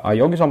아닌가.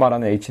 여기서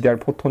말하는 HDR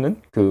포토는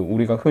그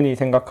우리가 흔히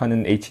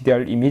생각하는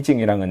HDR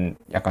이미징이랑은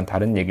약간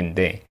다른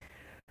얘기인데,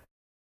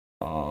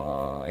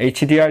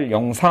 HDR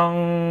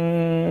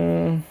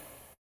영상처럼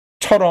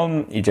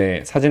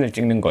이제 사진을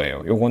찍는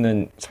거예요.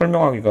 요거는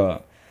설명하기가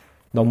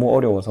너무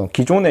어려워서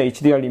기존의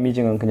HDR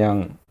이미징은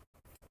그냥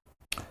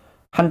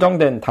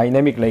한정된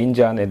다이내믹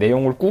레인지 안에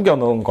내용을 꾸겨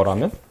넣은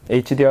거라면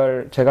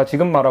제가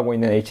지금 말하고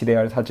있는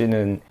HDR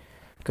사진은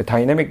그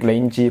다이내믹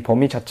레인지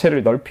범위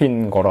자체를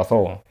넓힌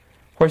거라서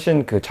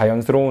훨씬 그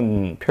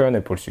자연스러운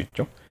표현을 볼 수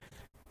있죠.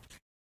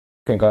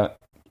 그러니까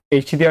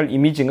HDR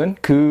이미징은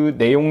그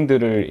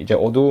내용들을 이제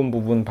어두운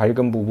부분,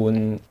 밝은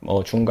부분,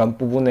 중간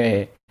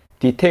부분의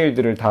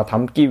디테일들을 다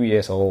담기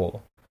위해서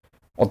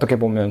어떻게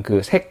보면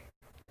그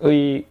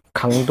색의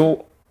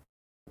강도,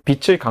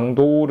 빛의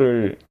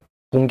강도를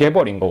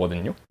붕괴버린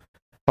거거든요.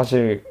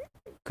 사실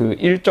그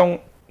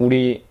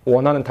우리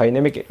원하는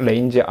다이내믹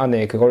레인지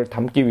안에 그걸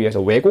담기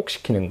위해서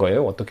왜곡시키는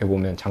거예요. 어떻게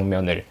보면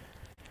장면을.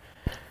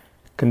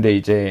 근데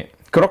이제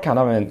그렇게 안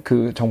하면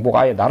그 정보가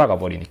아예 날아가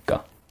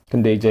버리니까.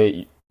 근데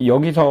이제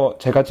여기서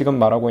제가 지금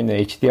말하고 있는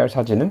HDR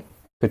사진은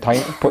그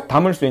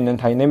담을 수 있는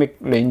다이내믹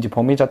레인지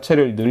범위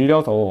자체를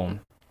늘려서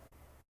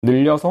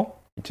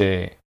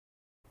이제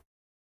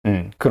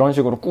그런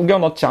식으로 꾸겨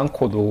넣지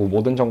않고도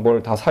모든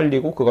정보를 다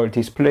살리고 그걸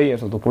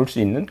디스플레이에서도 볼 수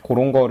있는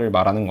그런 거를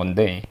말하는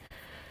건데,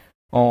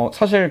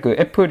 사실 그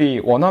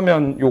애플이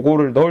원하면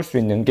요거를 넣을 수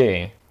있는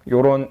게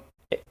요런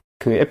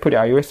그 애플이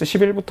iOS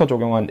 11부터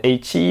적용한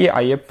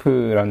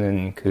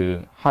HEIF라는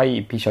그 하이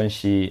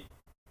이피션시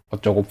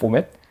어쩌고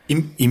포맷?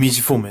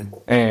 이미지 포맷.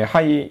 네,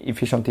 하이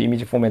이피션트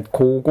이미지 포맷.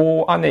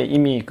 그거 안에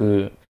이미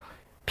그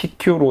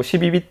PQ로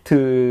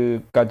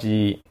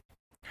 12비트까지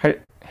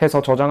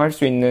해서 저장할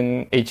수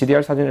있는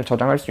HDR 사진을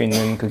저장할 수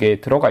있는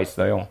그게 들어가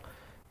있어요.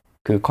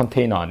 그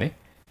컨테이너 안에.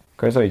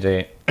 그래서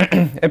이제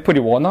애플이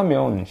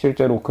원하면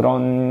실제로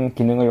그런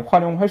기능을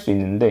활용할 수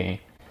있는데,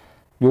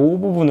 요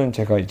부분은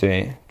제가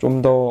이제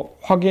좀 더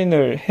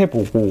확인을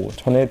해보고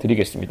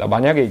전해드리겠습니다.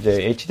 만약에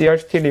이제 HDR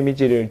스틸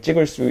이미지를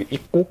찍을 수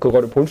있고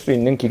그거를 볼 수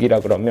있는 기기라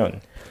그러면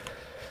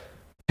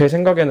제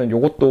생각에는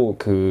요것도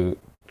그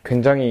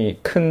굉장히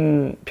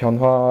큰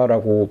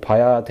변화라고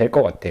봐야 될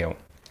것 같아요.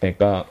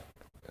 그러니까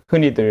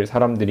흔히들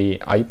사람들이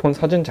아이폰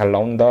사진 잘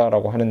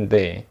나온다라고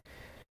하는데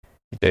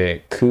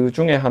이제 그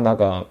중에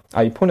하나가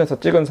아이폰에서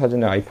찍은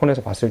사진을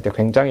아이폰에서 봤을 때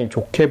굉장히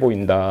좋게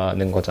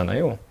보인다는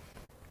거잖아요.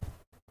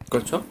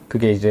 그렇죠.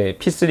 그게 이제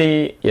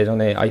P3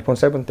 예전에 아이폰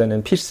 7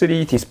 때는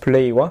P3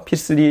 디스플레이와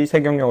P3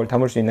 색영역을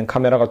담을 수 있는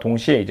카메라가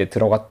동시에 이제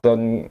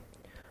들어갔던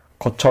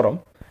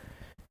것처럼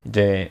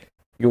이제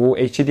요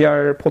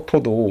HDR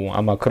포토도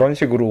아마 그런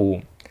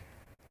식으로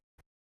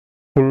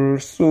될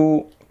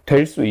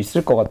수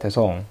있을 것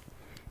같아서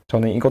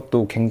저는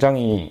이것도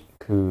굉장히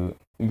그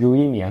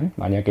유의미한,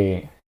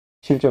 만약에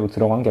실제로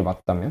들어간 게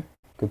맞다면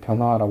그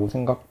변화라고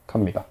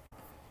생각합니다.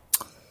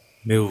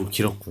 매우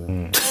길었고요.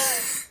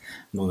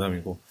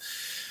 농담이고.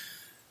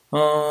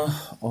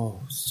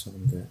 진짜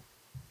근데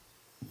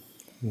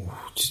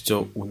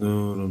진짜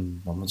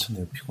오늘은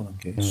만만찮네요. 피곤한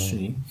게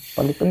수준이.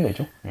 빨리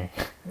끝내죠.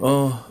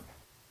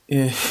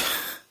 예.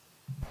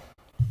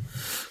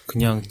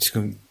 그냥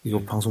지금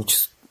이거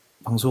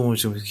방송을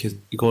지금 이렇게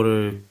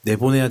이거를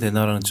내보내야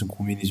되나라는 지금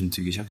고민이 좀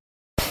들기 시작.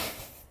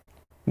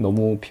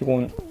 너무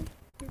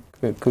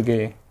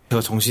그게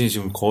제가 정신이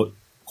지금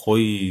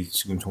거의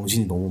지금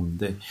정신이 너무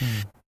없는데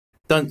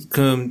일단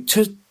그럼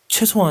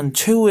최소한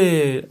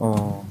최후의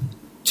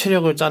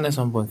체력을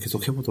짜내서 한번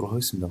계속 해보도록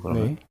하겠습니다.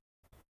 그러면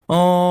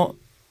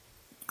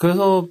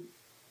그래서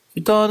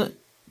일단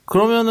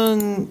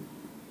그러면은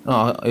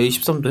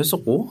A13도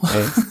했었고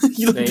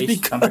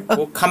A13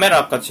 했고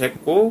카메라까지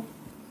했고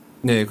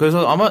네,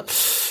 그래서 아마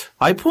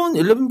아이폰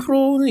 11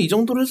 프로는 이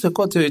정도로 해도 될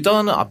것 같아요.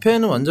 일단은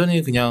앞에는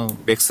완전히 그냥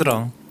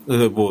맥스랑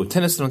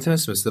테네스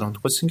맥스랑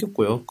똑같이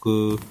생겼고요.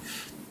 그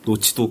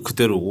노치도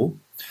그대로고.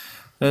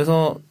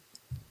 그래서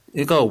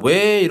그러니까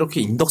왜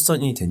이렇게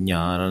인덕션이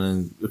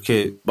됐냐라는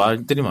이렇게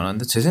말들이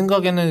많았는데 제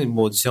생각에는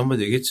뭐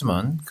지난번에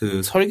얘기했지만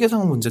그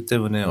설계상 문제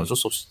때문에 어쩔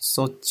수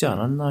없었지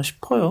않았나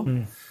싶어요.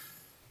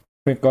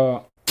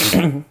 그러니까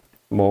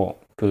뭐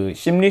그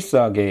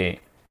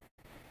심리스하게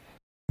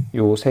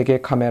요 세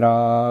개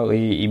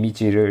카메라의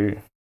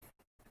이미지를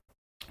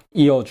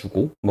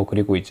이어주고 뭐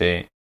그리고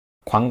이제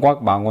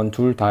광각 망원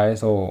둘 다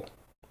해서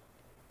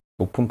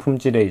높은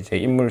품질의 이제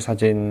인물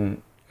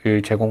사진을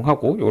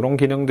제공하고 이런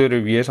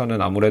기능들을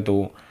위해서는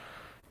아무래도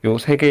요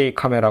세 개의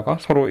카메라가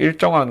서로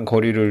일정한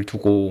거리를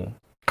두고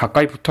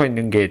가까이 붙어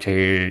있는 게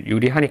제일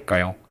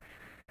유리하니까요.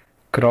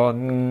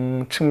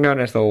 그런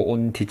측면에서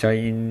온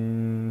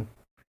디자인이죠.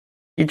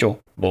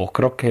 뭐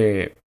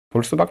그렇게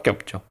볼 수밖에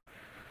없죠.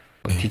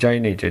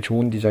 디자인에 이제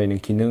좋은 디자인은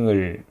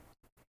기능을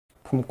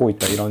품고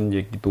있다 이런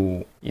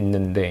얘기도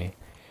있는데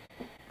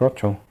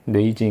그렇죠.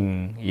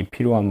 레이징이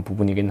필요한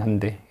부분이긴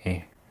한데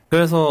예.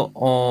 그래서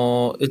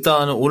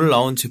일단은 오늘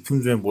나온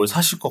제품 중에 뭘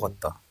사실 것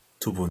같다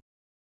두 분.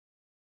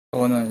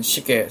 저는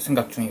시계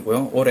생각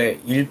중이고요. 올해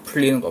일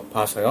풀리는 거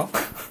봐서요.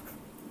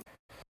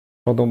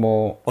 저도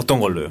뭐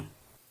어떤 걸로요?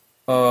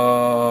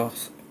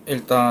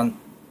 일단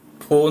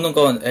보는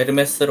건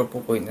에르메스로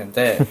보고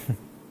있는데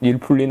일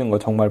풀리는 거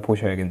정말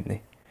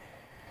보셔야겠네.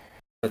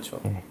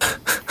 그렇죠.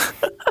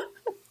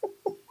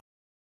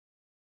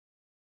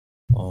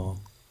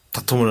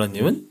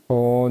 닥터몰라님은?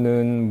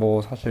 저는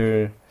뭐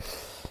사실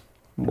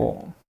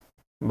뭐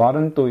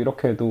말은 또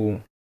이렇게 해도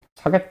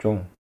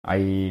사겠죠.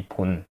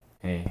 아이폰.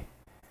 예.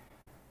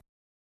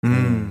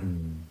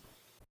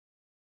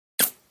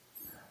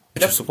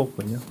 어쩔 수가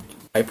없군요.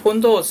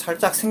 아이폰도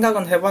살짝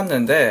생각은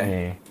해봤는데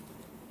예.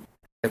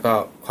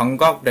 제가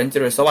광각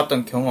렌즈를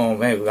써봤던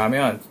경험에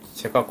의하면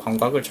제가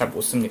광각을 잘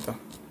못 씁니다.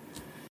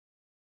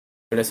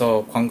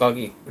 그래서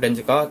광각이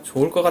렌즈가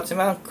좋을 것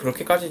같지만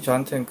그렇게까지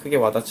저한테는 크게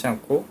와닿지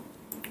않고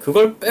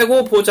그걸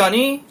빼고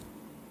보자니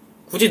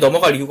굳이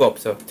넘어갈 이유가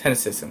없어요.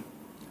 테네시스는.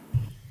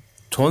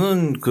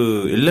 저는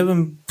그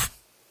 11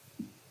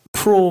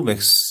 프로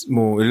맥스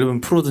뭐 11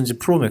 프로든지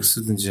프로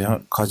맥스든지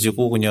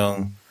가지고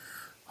그냥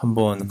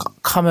한번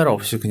카메라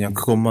없이 그냥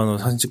그것만으로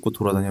사진 찍고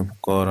돌아다녀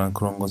볼까라는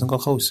그런 거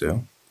생각하고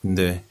있어요.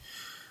 근데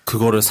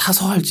그거를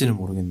사서 할지는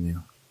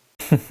모르겠네요.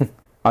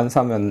 안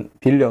사면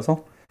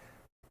빌려서?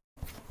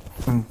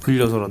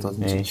 빌려서라도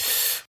하든지. 네.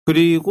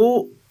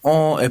 그리고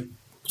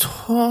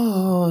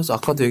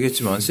아까도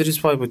얘기했지만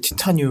시리즈 5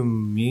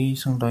 티타늄이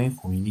상당히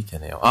고민이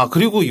되네요.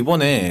 그리고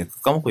이번에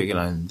까먹고 얘기를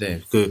안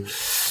했는데 그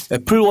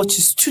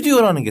애플워치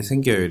스튜디오라는 게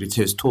생겨요.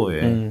 리테일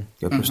스토어에.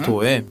 애플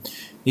스토어에.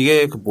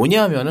 이게 그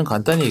뭐냐면은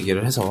간단히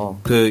얘기를 해서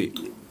그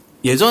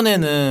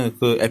예전에는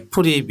그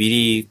애플이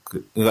미리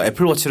그러니까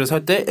애플워치를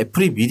살 때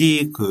애플이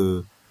미리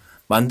그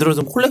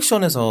만들어둔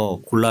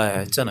콜렉션에서 골라야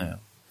했잖아요.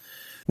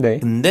 네.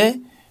 근데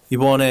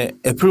이번에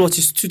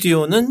애플워치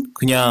스튜디오는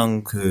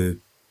그냥 그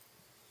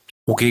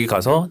고객이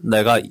가서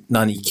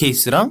난 이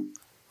케이스랑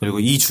그리고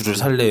이 줄을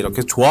살래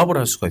이렇게 조합을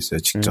할 수가 있어요.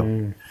 직접.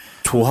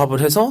 조합을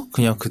해서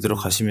그냥 그대로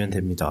가시면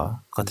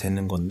됩니다가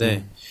되는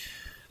건데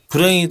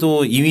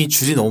불행히도 이미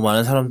줄이 너무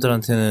많은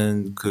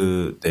사람들한테는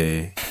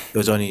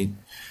여전히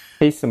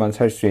케이스만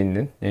살 수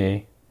있는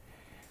예,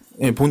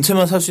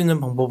 본체만 살 수 있는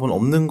방법은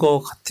없는 것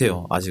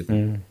같아요.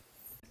 아직은.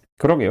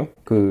 그러게요.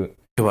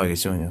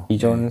 해봐야겠죠.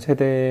 이전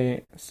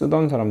세대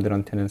쓰던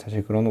사람들한테는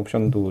사실 그런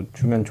옵션도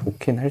주면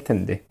좋긴 할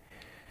텐데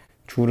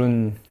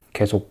줄은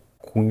계속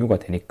공유가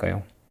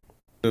되니까요.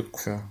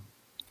 그렇고요.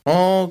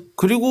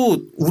 그리고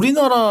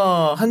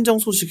우리나라 한정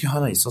소식이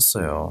하나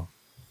있었어요.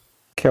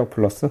 케어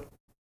플러스?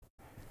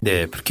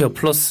 네, 프리케어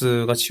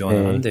플러스가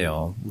지원을 네.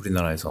 한대요.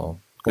 우리나라에서.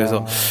 그래서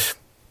와.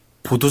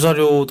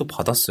 보도자료도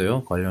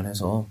받았어요.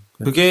 관련해서.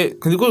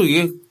 그리고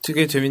이게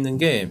되게 재밌는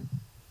게,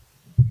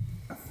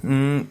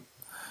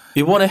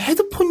 이번에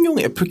헤드폰용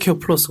애플케어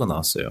플러스가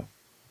나왔어요.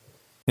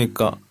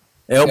 그러니까,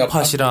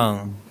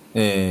 에어팟이랑,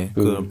 예,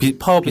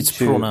 파워 비츠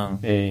프로랑,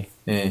 예.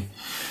 예,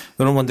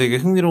 이런 건데 이게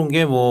흥미로운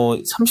게 뭐,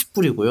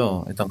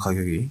 30불이고요. 일단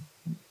가격이.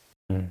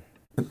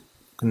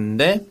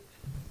 근데,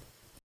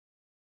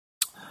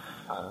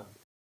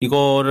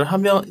 이거를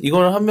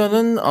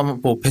하면은 아마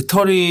뭐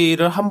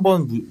배터리를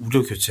한번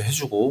무료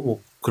교체해주고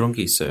뭐 그런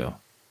게 있어요.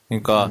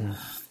 그러니까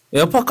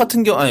에어팟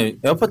같은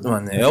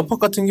에어팟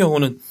같은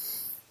경우는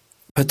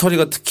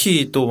배터리가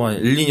특히 또 막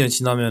 1, 2년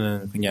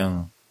지나면은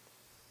그냥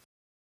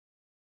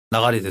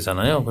나가리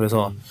되잖아요.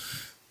 그래서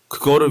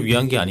그거를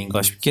위한 게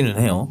아닌가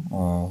싶기는 해요.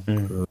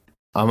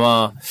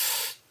 아마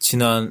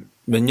지난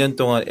몇 년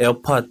동안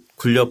에어팟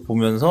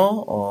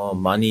굴려보면서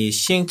많이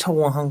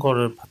시행착오한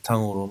거를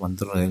바탕으로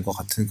만들어낸 것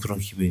같은 그런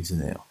기분이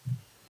드네요.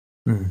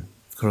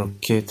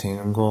 그렇게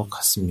된 것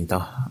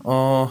같습니다.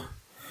 하여튼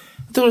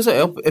그래서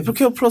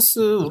애플케어 플러스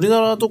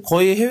우리나라도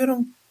거의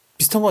해외랑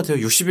비슷한 것 같아요.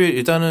 60일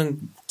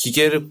일단은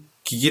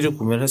기기를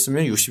구매를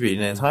했으면 60일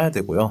이내에 사야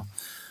되고요.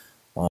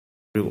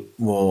 그리고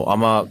뭐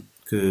아마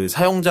그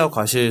사용자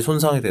과실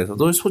손상에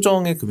대해서도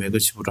소정의 금액을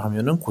지불을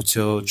하면은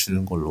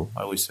고쳐주는 걸로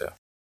알고 있어요.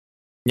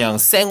 그냥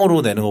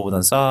생으로 내는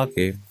것보단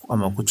싸게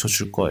아마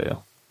고쳐줄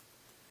거예요.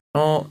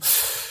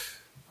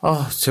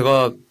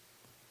 제가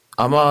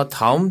아마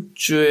다음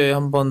주에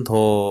한 번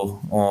더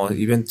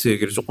이벤트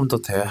얘기를 조금 더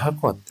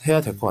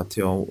해야 될 것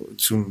같아요.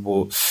 지금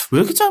뭐 왜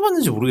이렇게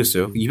짧았는지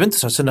모르겠어요. 이벤트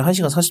자체는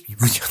 1시간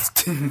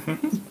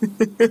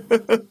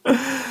 42분이었는데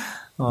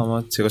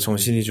아마 제가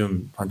정신이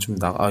좀 반쯤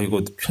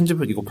이거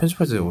편집할 때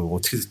이거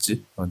어떻게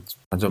됐지?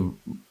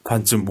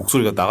 반쯤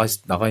목소리가 나가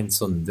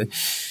있었는데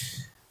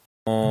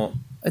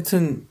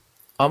하여튼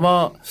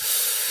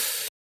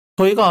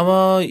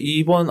저희가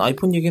이번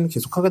아이폰 얘기는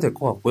계속하게 될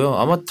것 같고요.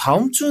 아마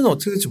다음 주는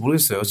어떻게 될지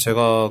모르겠어요.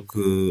 제가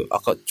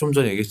아까 좀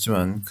전에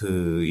얘기했지만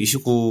이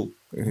시국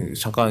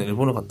잠깐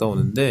일본을 갔다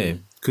오는데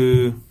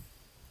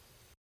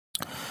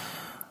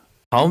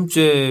다음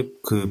주에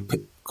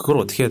그걸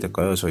어떻게 해야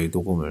될까요? 저희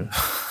녹음을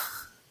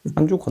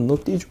한 주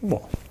건너뛰죠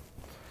뭐.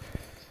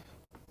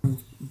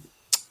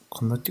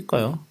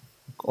 건너뛸까요?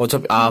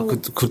 어차피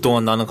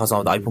그동안 나는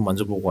가서 아이폰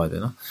만져보고 와야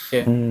되나?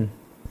 예.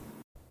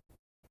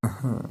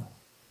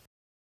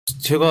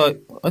 제가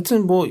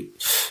하여튼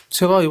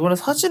제가 이번에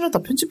사진을 다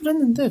편집을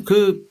했는데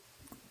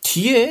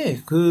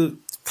뒤에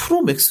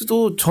프로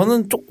맥스도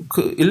저는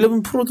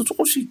 11 프로도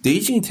조금씩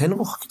네이징이 되는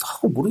것 같기도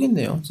하고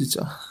모르겠네요,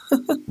 진짜.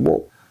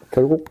 뭐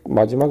결국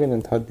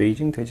마지막에는 다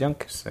네이징 되지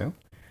않겠어요?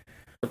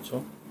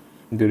 그렇죠.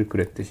 늘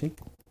그랬듯이.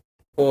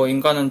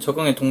 인간은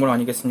적응의 동물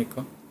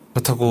아니겠습니까?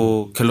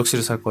 그렇다고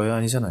갤럭시를 살 거예요?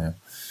 아니잖아요.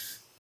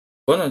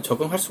 그거는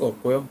적응할 수가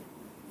없고요.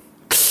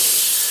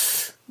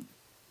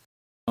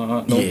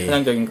 너무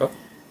편향적인가?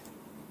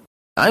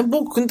 아니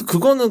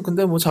그거는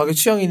자기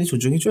취향이니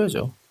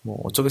존중해줘야죠. 뭐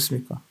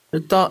어쩌겠습니까.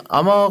 일단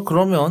아마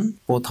그러면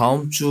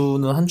다음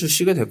주는 한 주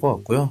쉬게 될 것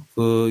같고요.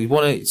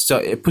 이번에 진짜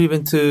애플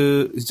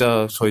이벤트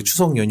진짜 저희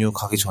추석 연휴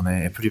가기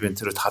전에 애플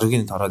이벤트를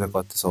다루기는 다뤄야 될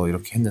것 같아서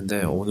이렇게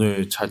했는데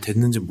오늘 잘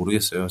됐는지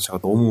모르겠어요. 제가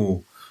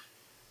너무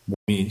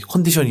몸이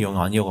컨디션이 영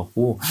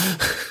아니어갖고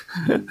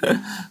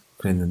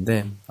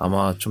그랬는데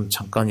아마 좀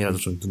잠깐이라도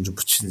좀 눈 좀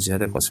붙이는지 해야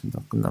될 것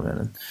같습니다.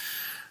 끝나면은.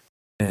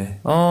 네.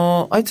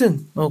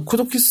 하여튼,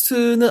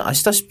 쿠도캐스트는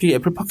아시다시피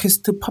애플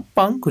팟캐스트,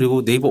 팟빵,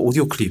 그리고 네이버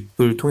오디오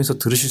클립을 통해서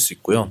들으실 수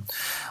있고요.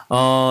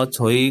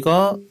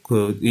 저희가,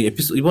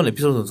 이번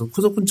에피소드는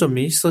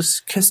쿠도쿤.me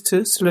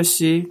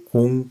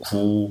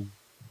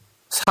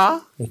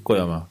 /094일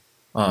거예요,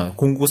 아마.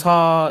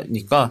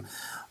 094니까,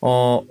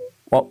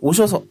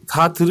 오셔서,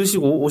 다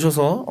들으시고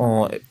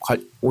오셔서,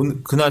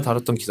 그날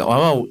다뤘던 기사,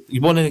 아마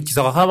이번에는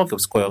기사가 하나밖에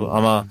없을 거예요.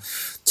 아마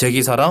제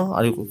기사랑,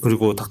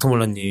 그리고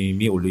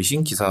닥터몰라님이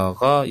올리신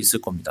기사가 있을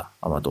겁니다.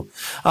 아마도.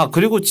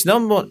 그리고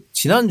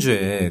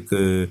지난주에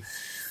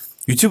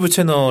유튜브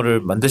채널을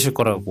만드실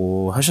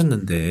거라고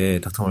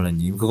하셨는데,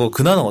 닥터몰라님. 그거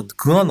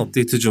근황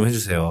업데이트 좀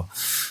해주세요.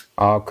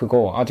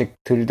 그거 아직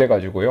덜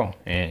돼가지고요.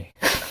 예.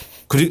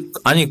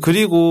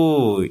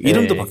 그리고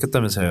이름도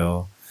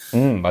바뀌었다면서요.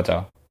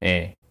 맞아.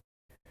 예.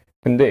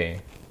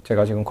 근데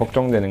제가 지금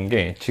걱정되는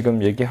게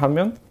지금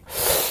얘기하면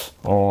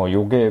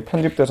요게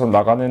편집돼서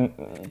나가는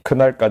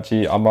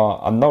그날까지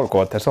아마 안 나올 것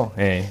같아서.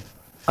 예.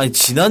 아니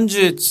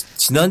지난주에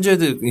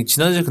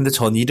근데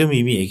전 이름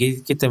이미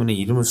얘기했기 때문에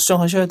이름을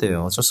수정하셔야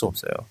돼요. 어쩔 수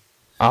없어요.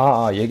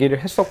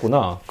 얘기를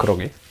했었구나.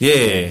 그러게.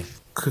 예.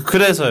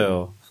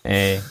 그래서요.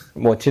 예.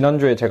 뭐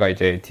지난주에 제가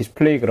이제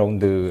디스플레이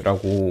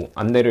그라운드라고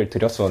안내를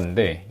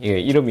드렸었는데 이게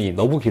이름이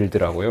너무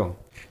길더라고요.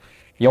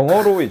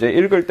 영어로 이제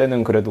읽을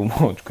때는 그래도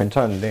뭐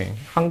괜찮은데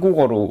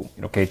한국어로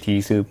이렇게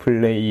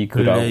디스플레이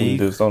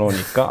그라운드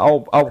써놓으니까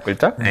아홉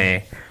글자?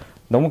 네.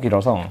 너무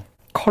길어서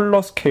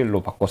컬러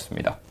스케일로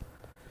바꿨습니다.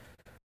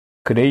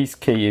 그레이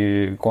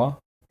스케일과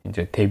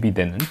이제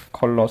대비되는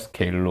컬러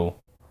스케일로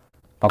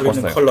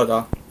우리는 바꿨어요.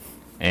 컬러다.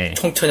 예.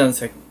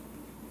 총천연색.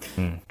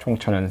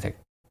 총천연색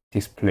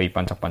디스플레이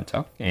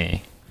반짝반짝.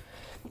 예.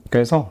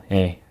 그래서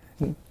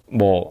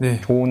뭐 네.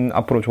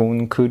 앞으로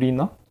좋은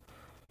글이나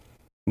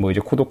뭐 이제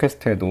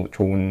코드캐스트에도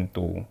좋은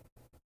또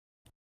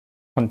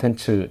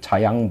콘텐츠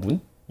자양분이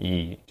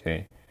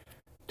이제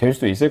될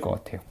수 있을 것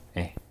같아요.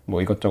 예.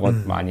 뭐 이것저것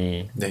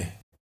많이 네.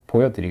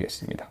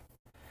 보여드리겠습니다.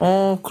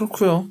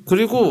 그렇고요.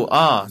 그리고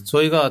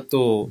저희가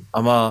또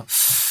아마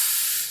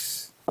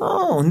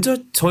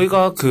언제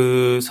저희가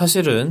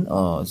사실은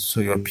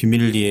저희가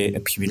비밀리에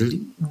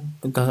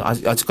일단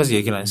아직까지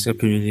얘기를 안 했으니까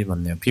비밀리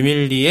맞네요.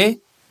 비밀리에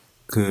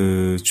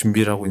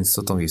준비를 하고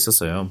있었던 게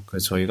있었어요.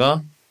 그래서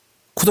저희가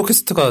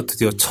쿠도캐스트가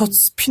드디어 첫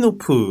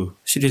스피노프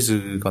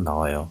시리즈가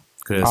나와요.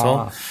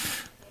 그래서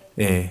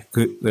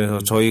그래서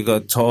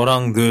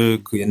저랑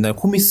늘 옛날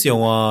코믹스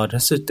영화를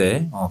했을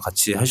때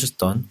같이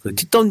하셨던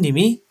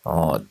티덤님이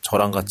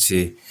저랑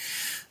같이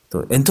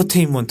또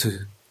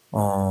엔터테인먼트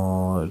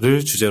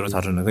를 주제로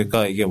다루는,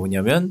 그러니까 이게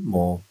뭐냐면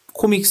뭐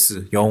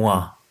코믹스,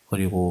 영화,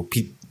 그리고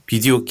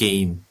비디오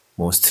게임,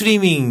 뭐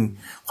스트리밍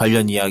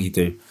관련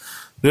이야기들을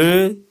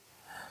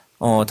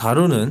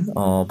다루는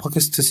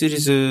팟캐스트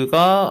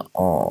시리즈가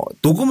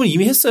녹음을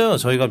이미 했어요.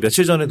 저희가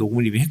며칠 전에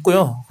녹음을 이미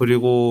했고요.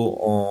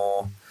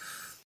 그리고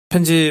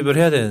편집을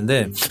해야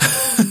되는데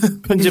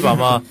편집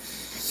아마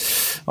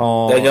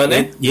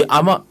내년에?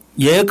 아마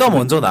얘가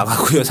먼저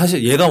나가고요.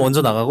 사실 얘가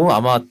먼저 나가고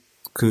아마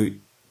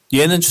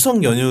얘는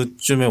추석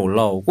연휴쯤에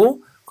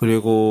올라오고,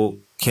 그리고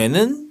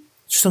걔는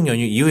추석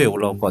연휴 이후에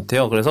올라올 것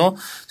같아요. 그래서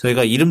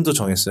저희가 이름도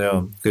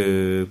정했어요.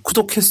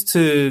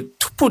 쿠도캐스트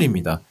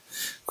투뿔입니다.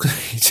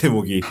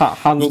 제목이.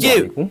 한우가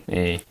아니고?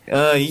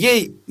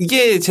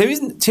 이게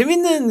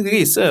재밌는 그게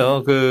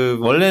있어요.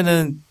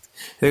 원래는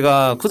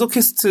제가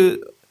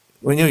쿠도캐스트,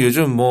 왜냐면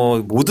요즘 뭐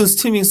모든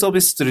스트리밍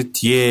서비스들을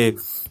뒤에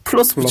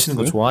플러스 붙이는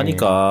거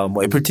좋아하니까,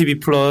 뭐 애플 TV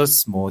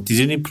플러스, 뭐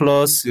디즈니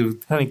플러스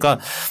하니까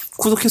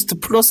쿠도캐스트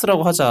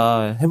플러스라고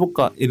하자,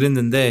 해볼까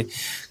이랬는데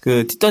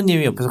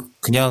티떠님이 옆에서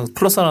그냥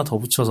플러스 하나 더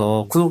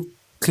붙여서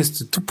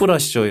쿠도캐스트 투뿔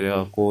하시죠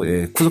이래갖고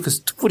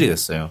쿠도캐스트 투뿔이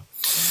됐어요.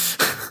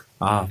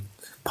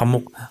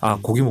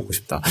 고기 먹고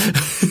싶다.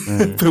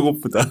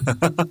 배고프다.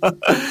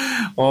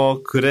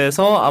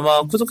 그래서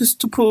아마 쿠도캐스트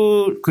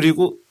투뿔,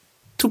 그리고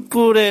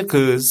투뿔의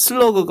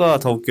슬러그가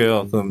더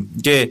웃겨요.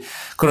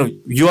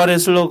 그럼 URL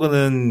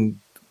슬러그는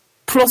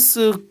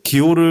플러스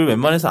기호를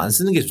웬만해서 안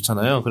쓰는 게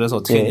좋잖아요. 그래서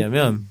어떻게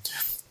했냐면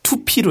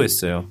 2P로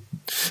했어요.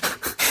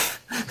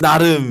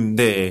 나름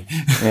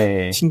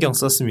신경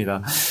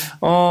썼습니다.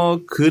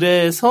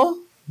 그래서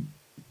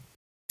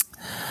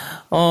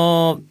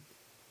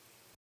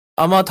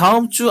아마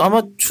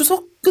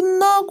추석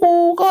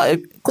끝나고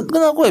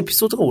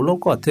에피소드가 올라올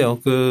것 같아요.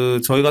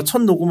 저희가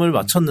첫 녹음을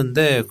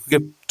마쳤는데 그게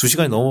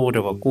 2시간이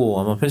넘어버려갖고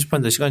아마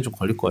편집하는데 시간이 좀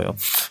걸릴 거예요.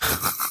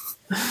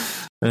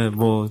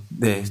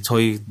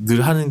 저희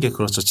늘 하는 게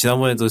그렇죠.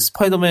 지난번에도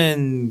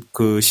스파이더맨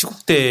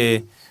시국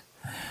때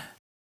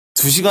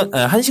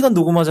 1시간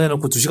녹음하자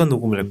해놓고 2시간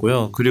녹음을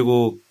했고요.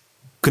 그리고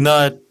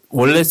그날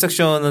원래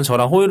섹션은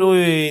저랑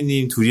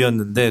호이로이님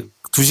둘이었는데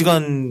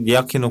 2시간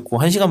예약해놓고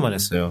 1시간만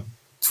했어요.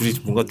 둘이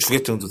뭔가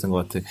주객 정도 된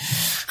것 같아.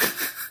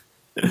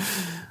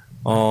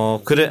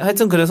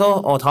 하여튼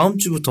그래서 다음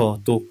주부터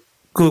또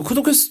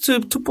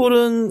쿠도캐스트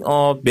투볼은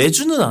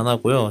매주는 안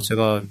하고요.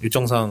 제가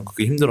일정상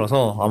그게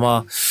힘들어서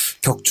아마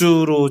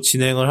격주로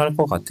진행을 할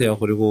것 같아요.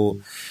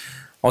 그리고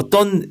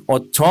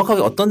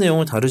정확하게 어떤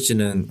내용을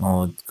다룰지는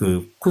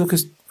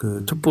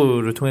쿠도캐스트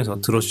투볼을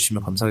통해서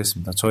들어주시면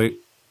감사하겠습니다.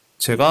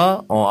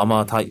 제가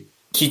아마 다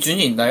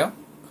기준이 있나요?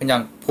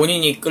 그냥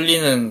본인이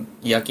끌리는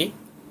이야기?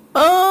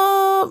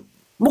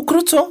 뭐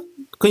그렇죠.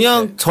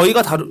 그냥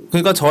저희가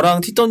그러니까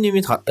저랑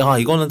티떠님이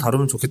이거는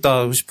다루면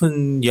좋겠다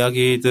싶은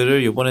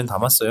이야기들을 이번엔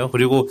담았어요.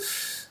 그리고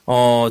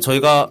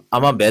저희가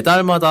아마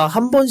매달마다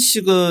한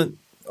번씩은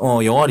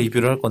영화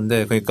리뷰를 할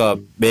건데, 그러니까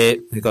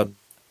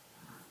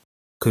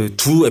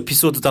두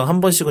에피소드당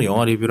한 번씩은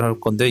영화 리뷰를 할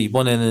건데,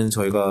 이번에는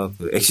저희가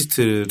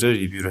엑시트를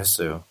리뷰를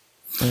했어요.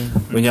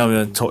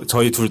 왜냐하면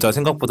저희 둘 다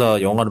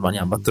생각보다 영화를 많이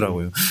안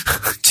봤더라고요.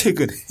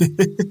 최근에.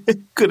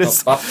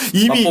 그래서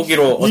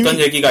맛보기로 어떤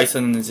얘기가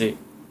있었는지.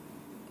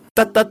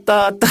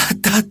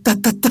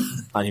 따따따따따따따따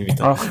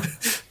아닙니다.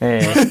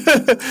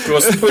 그거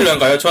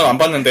스포일러인가요? 전 안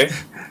봤는데.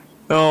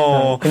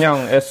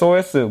 그냥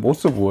SOS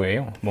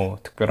모스보예요. 뭐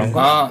특별한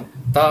거.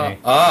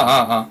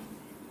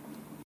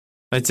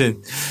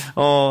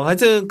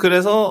 하여튼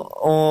그래서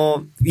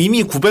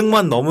이미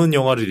 900만 넘은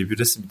영화를 리뷰를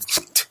했습니다.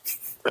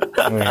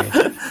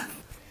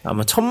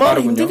 아마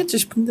 1000만은 힘들겠지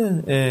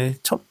싶은데,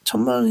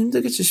 1000만은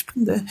힘들겠지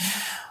싶은데.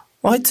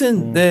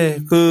 하여튼,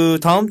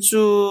 다음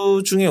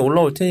주 중에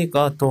올라올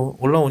테니까, 또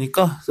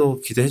올라오니까 또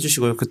기대해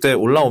주시고요. 그때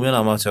올라오면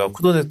아마 제가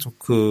쿠도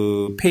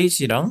네트워크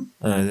페이지랑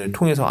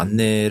통해서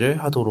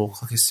안내를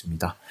하도록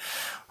하겠습니다.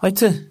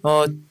 하여튼,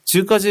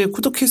 지금까지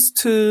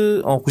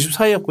쿠도캐스트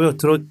 94회였고요.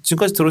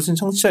 지금까지 들어주신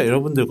청취자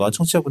여러분들과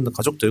청취자분들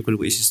가족들,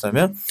 그리고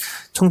있으시다면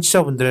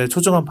청취자분들의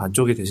소중한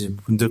반쪽이 되신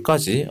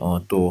분들까지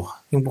또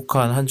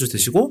행복한 한 주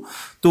되시고,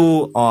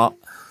 또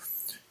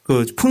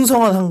그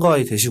풍성한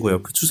한가위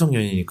되시고요. 그 추석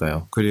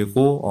연휴니까요.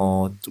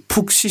 그리고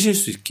푹 쉬실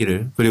수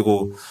있기를.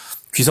 그리고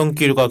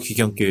귀성길과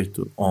귀경길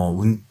또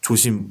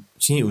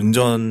조심히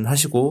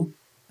운전하시고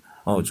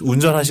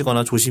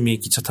운전하시거나 조심히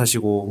기차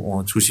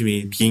타시고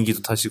조심히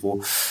비행기도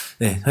타시고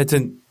네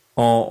하여튼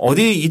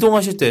어디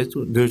이동하실 때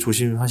늘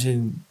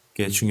조심하시는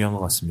게 중요한 것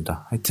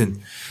같습니다. 하여튼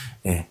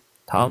예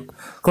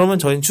그러면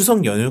저희는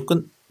추석 연휴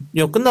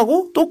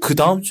끝나고 또 그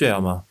다음 주에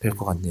아마 뵐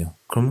것 같네요.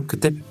 그러면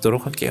그때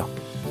뵙도록 할게요.